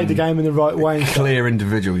 played the game in the right way. Clear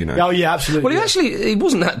individual, you know. Oh, yeah, absolutely. Well, he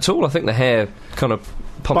wasn't that tall. I think the hair kind of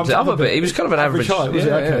pumped it up a bit. He was kind of an average height, was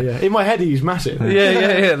it? In my head, he was massive.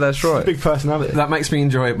 Yeah, that's right. Big personality. That makes me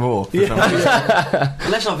enjoy it more.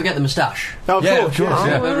 Let's not forget the moustache. Oh, of course.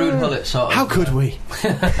 Ruud Gullit, sort of. How could we?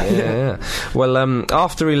 Well,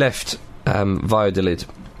 after he left Valladolid,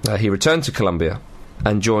 he returned to Colombia.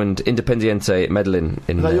 and joined Independiente Medellin.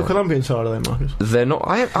 Is that your Colombian side, are they, Marcus? They're not.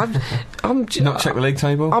 I'm Not check the league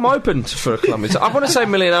table. I'm open for a Colombian. I want to say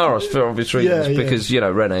Millonarios for obvious reasons because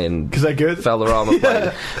Rene and because they're good. Valderrama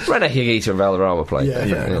played. Rene Higuita and Valderrama played.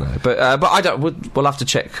 Yeah, but I don't. We'll have to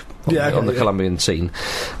check on the Colombian scene.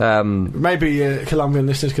 Maybe Colombian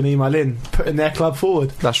listeners can email in, putting their club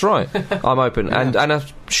forward. That's right. I'm open and a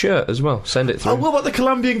shirt as well. Send it through. Oh, what about the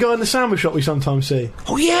Colombian guy in the sandwich shop we sometimes see?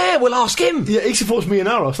 Oh yeah, we'll ask him. Yeah, he supports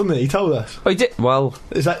Millonarios, doesn't he? He told us. Oh, he did. Well,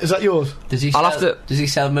 is that yours? Does he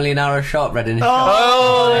sell Millionaire shortbread in his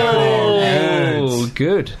Oh,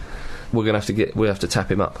 good. We're gonna have to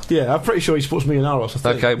tap him up. Yeah, I'm pretty sure he supports Millonarios. I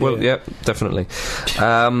think. Okay, well, yeah, definitely.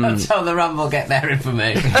 That's how the Ramble get their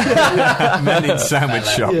information. Men in sandwich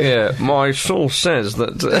shop. Yeah, my source says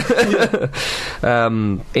that.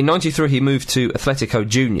 In '93, he moved to Atletico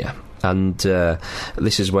Junior. And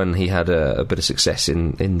this is when he had a bit of success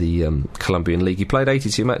in the Colombian league. He played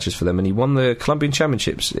 82 matches for them, and he won the Colombian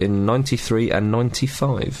championships in '93 and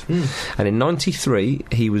 '95. And in '93,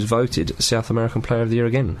 he was voted South American Player of the Year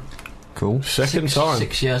again. Cool. Second time.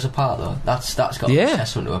 6 years apart, though. That's got an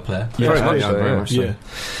assessment to a player. Very much so.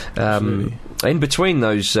 In between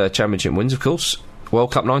those championship wins, of course,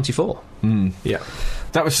 World Cup '94. Yeah.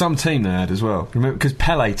 That was some team they had as well. Remember, because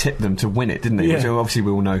Pele tipped them to win it, didn't he? Yeah. Which obviously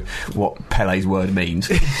we all know what Pele's word means.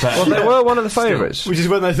 But Well, they were one of the favourites. Which is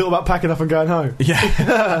when they thought about packing up and going home. yeah.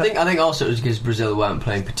 I think also it was because Brazil weren't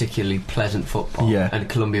playing particularly pleasant football, Yeah. and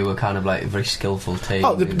Colombia were kind of like a very skillful team.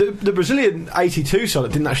 Oh, the Brazilian '82 side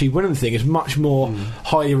that didn't actually win anything is much more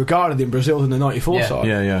highly regarded in Brazil than the '94 side.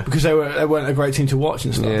 Yeah. Because they weren't a great team to watch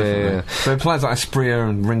and stuff. Yeah. So players like Asprilla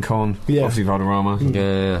and Rincon, obviously Valderrama.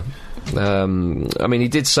 Yeah. I mean, he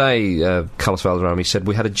did say, Carlos Valderrama, he said,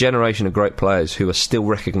 we had a generation of great players who are still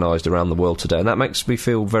recognised around the world today, and that makes me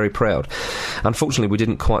feel very proud. Unfortunately, we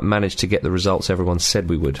didn't quite manage to get the results everyone said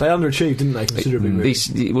we would. They underachieved, didn't they, considerably?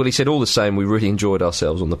 He said all the same, we really enjoyed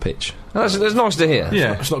ourselves on the pitch. That's nice to hear.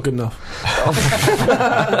 Yeah. It's not good enough.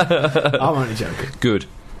 I'm only joking. Good.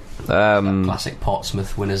 Classic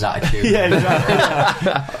Portsmouth winners attitude. Yeah,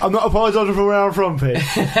 exactly. I'm not apologising for where I'm from, Pete.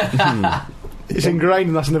 It's ingrained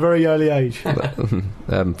in us in a very early age.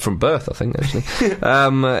 From birth, I think, actually.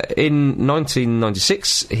 In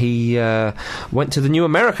 1996, he went to the New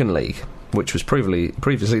American League, which was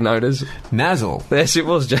previously known as Nazzle. Yes, it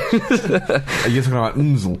was, James. Are you talking about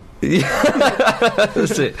Nzl?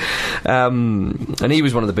 That's it. And he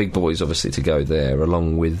was one of the big boys, obviously, to go there,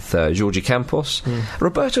 along with Jorge Campos,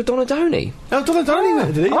 Roberto Donadoni. Oh, Donadoni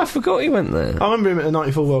went, did he? I forgot he went there. I remember him at the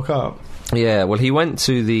 '94 World Cup. Yeah, well, he went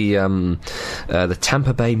to the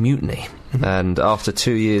Tampa Bay Mutiny, and after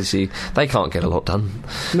 2 years, they can't get a lot done.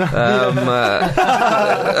 No, not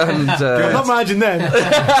managing them.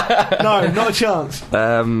 No, not a chance.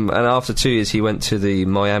 And after 2 years, he went to the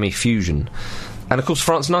Miami Fusion. And of course,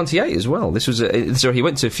 France '98 as well. This was he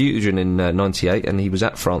went to Fusion in '98, and he was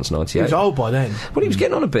at France '98. He was old by then. Well, he was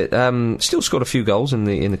getting on a bit. Still scored a few goals in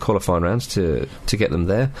the qualifying rounds to get them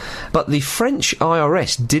there. But the French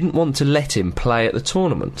IRS didn't want to let him play at the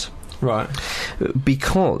tournament, right?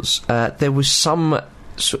 Because there was some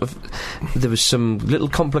little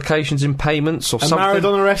complications in payments or something.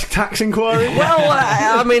 Maradona-esque tax inquiry? Well,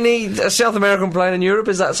 I mean, a South American playing in Europe,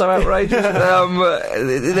 is that so outrageous?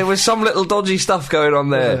 There was some little dodgy stuff going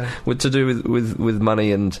on there to do with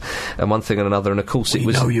money and one thing and another, and of course it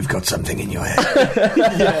was... know you've got something in your head.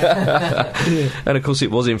 And of course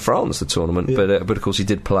it was in France, the tournament, but of course he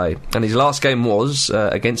did play. And his last game was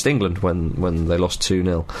against England when they lost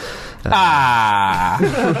 2-0.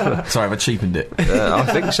 Sorry, I've cheapened it.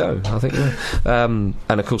 I think so. And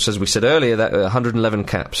of course, as we said earlier, that 111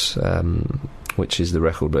 caps, which is the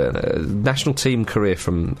record. National team career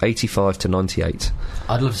from 85 to 98.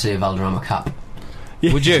 I'd love to see a Valderrama cap.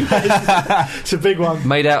 Yeah. Would you? It's a big one.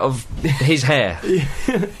 Made out of his hair.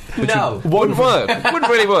 No. Wouldn't work.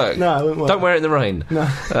 Wouldn't really work. No, it wouldn't work. Don't wear it in the rain. No.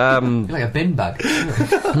 Like a bin bag.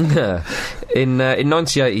 In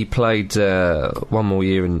 98 he played one more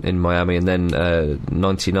year in Miami, and then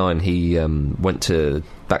 99 he went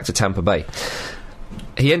back to Tampa Bay.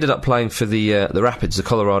 He ended up playing for the Rapids, the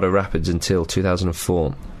Colorado Rapids, until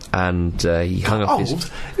 2004. And he hung up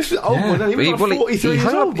his... This is old one. He was 43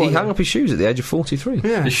 years old. He hung up his shoes at the age of 43.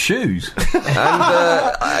 Yeah. His shoes?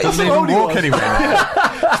 And Doesn't even walk anywhere.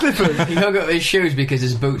 Slippers. He hung up his shoes because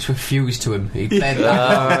his boots were fused to him. He played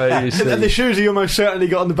that. And the shoes he almost certainly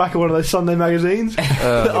got on the back of one of those Sunday magazines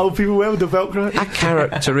that old people wear with the Velcro. A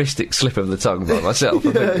characteristic slip of the tongue by myself,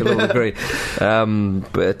 I think we'll all agree.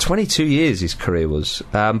 But 22 years his career was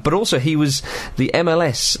Yes. But also, he was the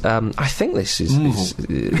MLS. I think this is.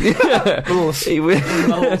 He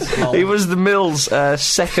was the Mills'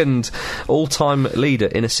 second all-time leader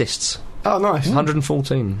in assists. Oh, nice.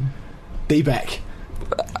 114. D-Beck.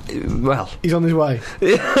 Well, he's on his way.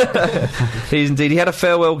 He's indeed. He had a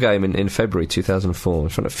farewell game in February 2004 in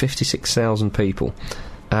front of 56,000 people.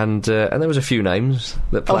 And there was a few names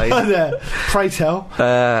that played. Oh, there. Pray tell.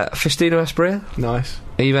 Faustino Asprilla. Nice.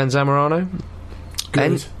 Ivan Zamorano.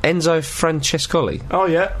 Good. Enzo Francescoli. Oh,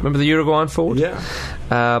 yeah. Remember the Uruguayan forward? Yeah.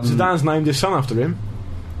 Zidane's named his son after him.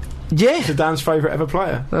 Yeah. Zidane's favourite ever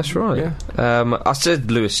player. That's right. Yeah. I said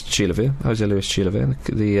Jose Luis Chilavert,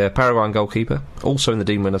 the Paraguayan goalkeeper, also in the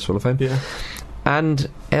Dean Winners Hall of Fame. Yeah. And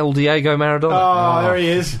El Diego Maradona. Oh, there he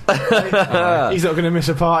is. He's not going to miss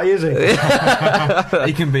a party, is he?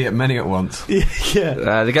 He can be at many at once.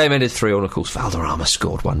 Yeah. The game ended 3-1, of course. Valderrama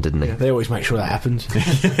scored one, didn't he? Yeah, they always make sure that happens.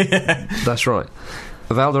 That's right.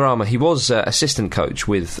 Valderrama, he was assistant coach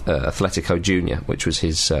with Atletico Junior, which was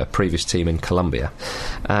his previous team in Colombia,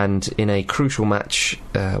 and in a crucial match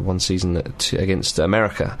one season against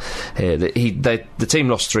America, the team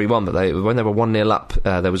lost 3-1, but when they were 1-0 up,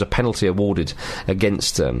 there was a penalty awarded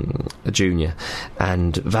against Junior,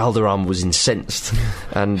 and Valderrama was incensed,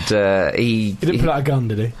 and he didn't pull out a gun,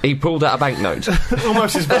 did he? He pulled out a banknote.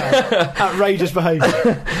 Almost as bad. Outrageous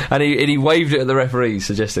behaviour. And he waved it at the referee,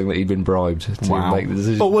 suggesting that he'd been bribed to make the decision.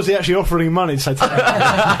 Or was he actually offering him money to say, take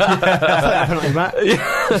that penalty back? It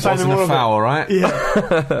wasn't a foul, right?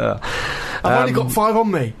 Yeah. I've only got 5 on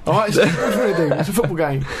me. Alright, it's a football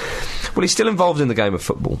game. Well, he's still involved in the game of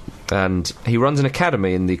football, and he runs an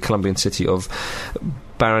academy in the Colombian city of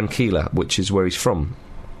Barranquilla, which is where he's from.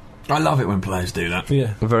 I love it when players do that.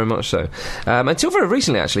 Yeah, very much so. Until very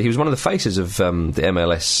recently, actually, he was one of the faces of the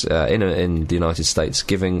MLS in the United States,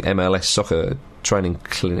 giving MLS soccer training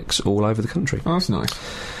clinics all over the country. Oh, that's nice.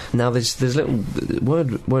 Now, there's little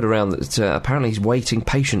word around that apparently he's waiting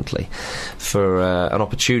patiently for an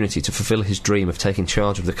opportunity to fulfil his dream of taking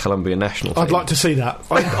charge of the Colombian national team. I'd like to see that.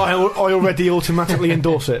 I already automatically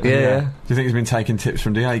endorse it. Yeah. Do you think he's been taking tips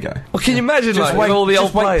from Diego? Well, can you imagine, just wait, all the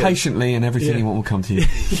old players? Patiently, and everything you want will come to you.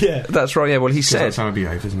 Yeah, that's right. Yeah, well, he said that's how I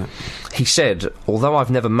behave, isn't it? He said, although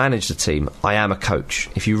I've never managed a team, I am a coach.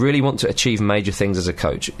 If you really want to achieve major things as a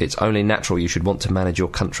coach, it's only natural you should want to manage your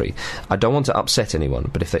country. I don't want to upset anyone,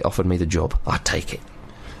 but if they offered me the job, I'd take it.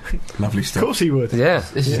 Lovely stuff. Of course he would. Yeah.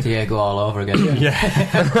 This is Diego all over again.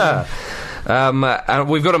 Yeah. And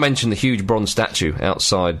we've got to mention the huge bronze statue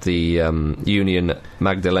outside the Union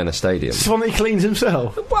Magdalena Stadium. It's the one that he cleans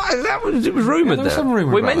himself. Well, it was rumoured there was some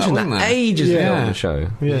rumour we about mentioned that ages ago on the show.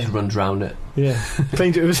 Yeah. He just runs round it. Yeah.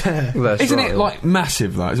 Cleans it with his hair. Isn't it like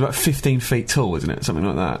massive though? It's about 15 feet tall, isn't it? Something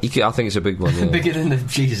like that. I think it's a big one. Yeah. Bigger than the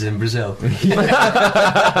Jesus in Brazil.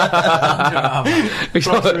 It's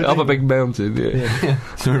up a big mountain. Yeah.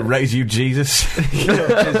 So raise you, Jesus.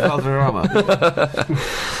 Valderrama.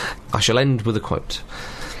 I shall end with a quote.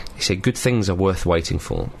 He said, "Good things are worth waiting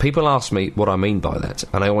for. People ask me what I mean by that,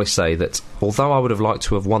 and I always say that although I would have liked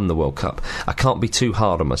to have won the World Cup, I can't be too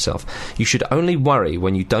hard on myself. You should only worry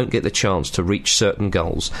when you don't get the chance to reach certain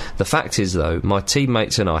goals. The fact is, though, my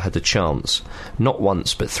teammates and I had the chance, not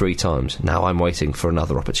once but 3 times. Now I'm waiting for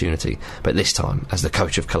another opportunity, but this time as the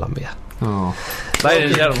coach of Colombia." Oh.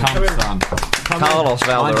 Ladies and gentlemen, Carlos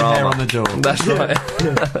Valderrama. On the jaw. That's right.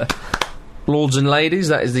 Lords and ladies,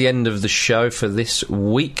 that is the end of the show for this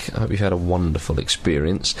week. I hope you've had a wonderful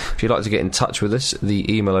experience. If you'd like to get in touch with us,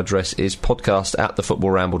 the email address is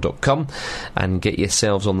podcast@thefootballramble.com, and get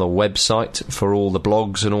yourselves on the website for all the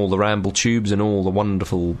blogs and all the ramble tubes and all the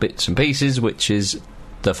wonderful bits and pieces, which is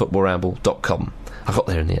thefootballramble.com. I got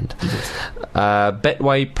there in the end.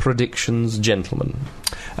 Betway predictions, gentlemen.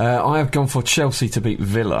 I have gone for Chelsea to beat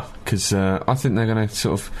Villa, because I think they're going to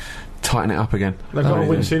sort of tighten it up again. They've got to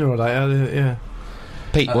win sooner or later, yeah.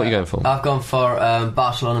 Pete, what are you going for? I've gone for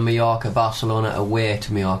Barcelona away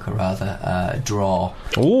to Mallorca, rather, draw.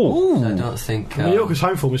 Ooh. So I don't think... Mallorca's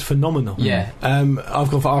home form is phenomenal. Yeah. I've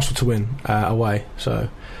gone for Arsenal to win away, so...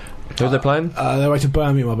 Who are they playing? They're away to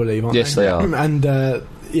Birmingham, I believe, aren't they? Yes, they are. And, I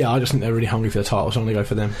just think they're really hungry for the title, so I'm going to go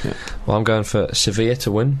for them. Yeah. Well, I'm going for Sevilla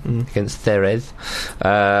to win against Jerez,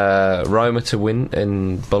 Roma to win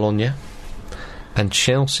in Bologna, and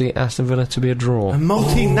Chelsea, Aston Villa to be a draw. A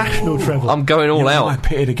multinational treble. I'm going all out. I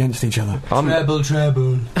pitted against each other. Treble.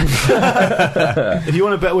 If you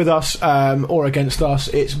want to bet with us or against us,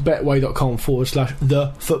 it's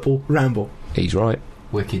betway.com/thefootballramble. He's right.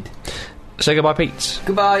 Wicked. Say goodbye, Pete.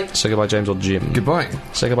 Goodbye. Say goodbye, James or Jim. Goodbye.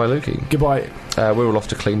 Say goodbye, Lukey. Goodbye. We're all off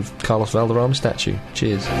to clean Carlos Valderrama statue.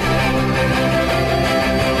 Cheers.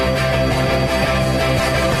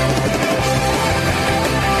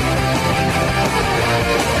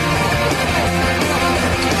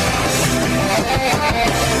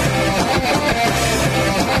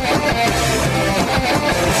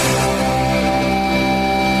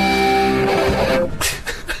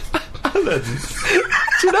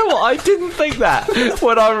 what? I didn't think that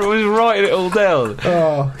when I was writing it all down.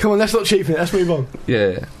 Oh, come on, let's not cheapen it. Let's move on.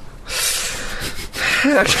 Yeah.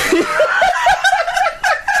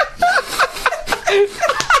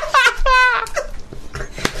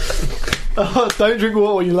 Oh, don't drink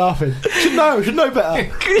water when you're laughing. Should know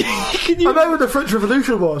better. I know when the French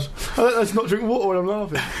Revolution was. I don't know to not drink water when I'm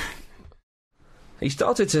laughing. He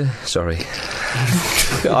started to... Sorry.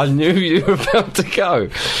 I knew you were about to go.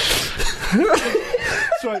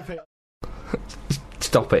 Sorry, Pete.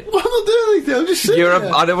 Stop it. Well, I'm not doing anything. I'm just sitting there.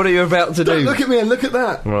 I know what you're about to do. Look at me and look at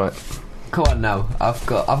that. Right. Come on now. I've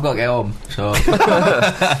got to get home. So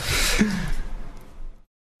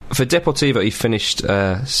for Deportivo, he finished.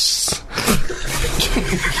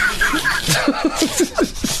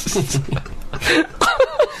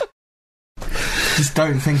 Just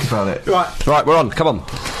don't think about it. Right, we're on. Come on.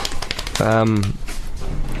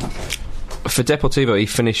 For Deportivo, he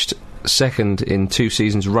finished second in 2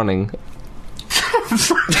 seasons running.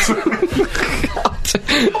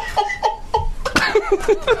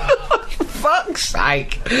 Fuck's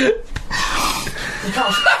sake! You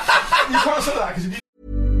can't say that because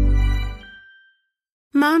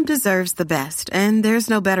Mom deserves the best, and there's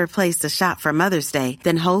no better place to shop for Mother's Day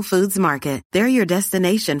than Whole Foods Market. They're your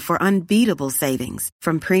destination for unbeatable savings,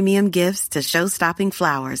 from premium gifts to show-stopping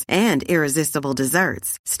flowers and irresistible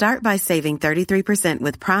desserts. Start by saving 33%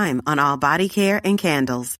 with Prime on all body care and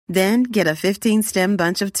candles. Then get a 15-stem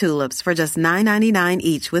bunch of tulips for just $9.99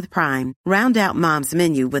 each with Prime. Round out Mom's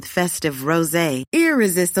menu with festive rosé,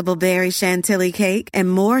 irresistible berry chantilly cake,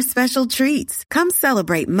 and more special treats. Come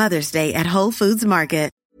celebrate Mother's Day at Whole Foods Market.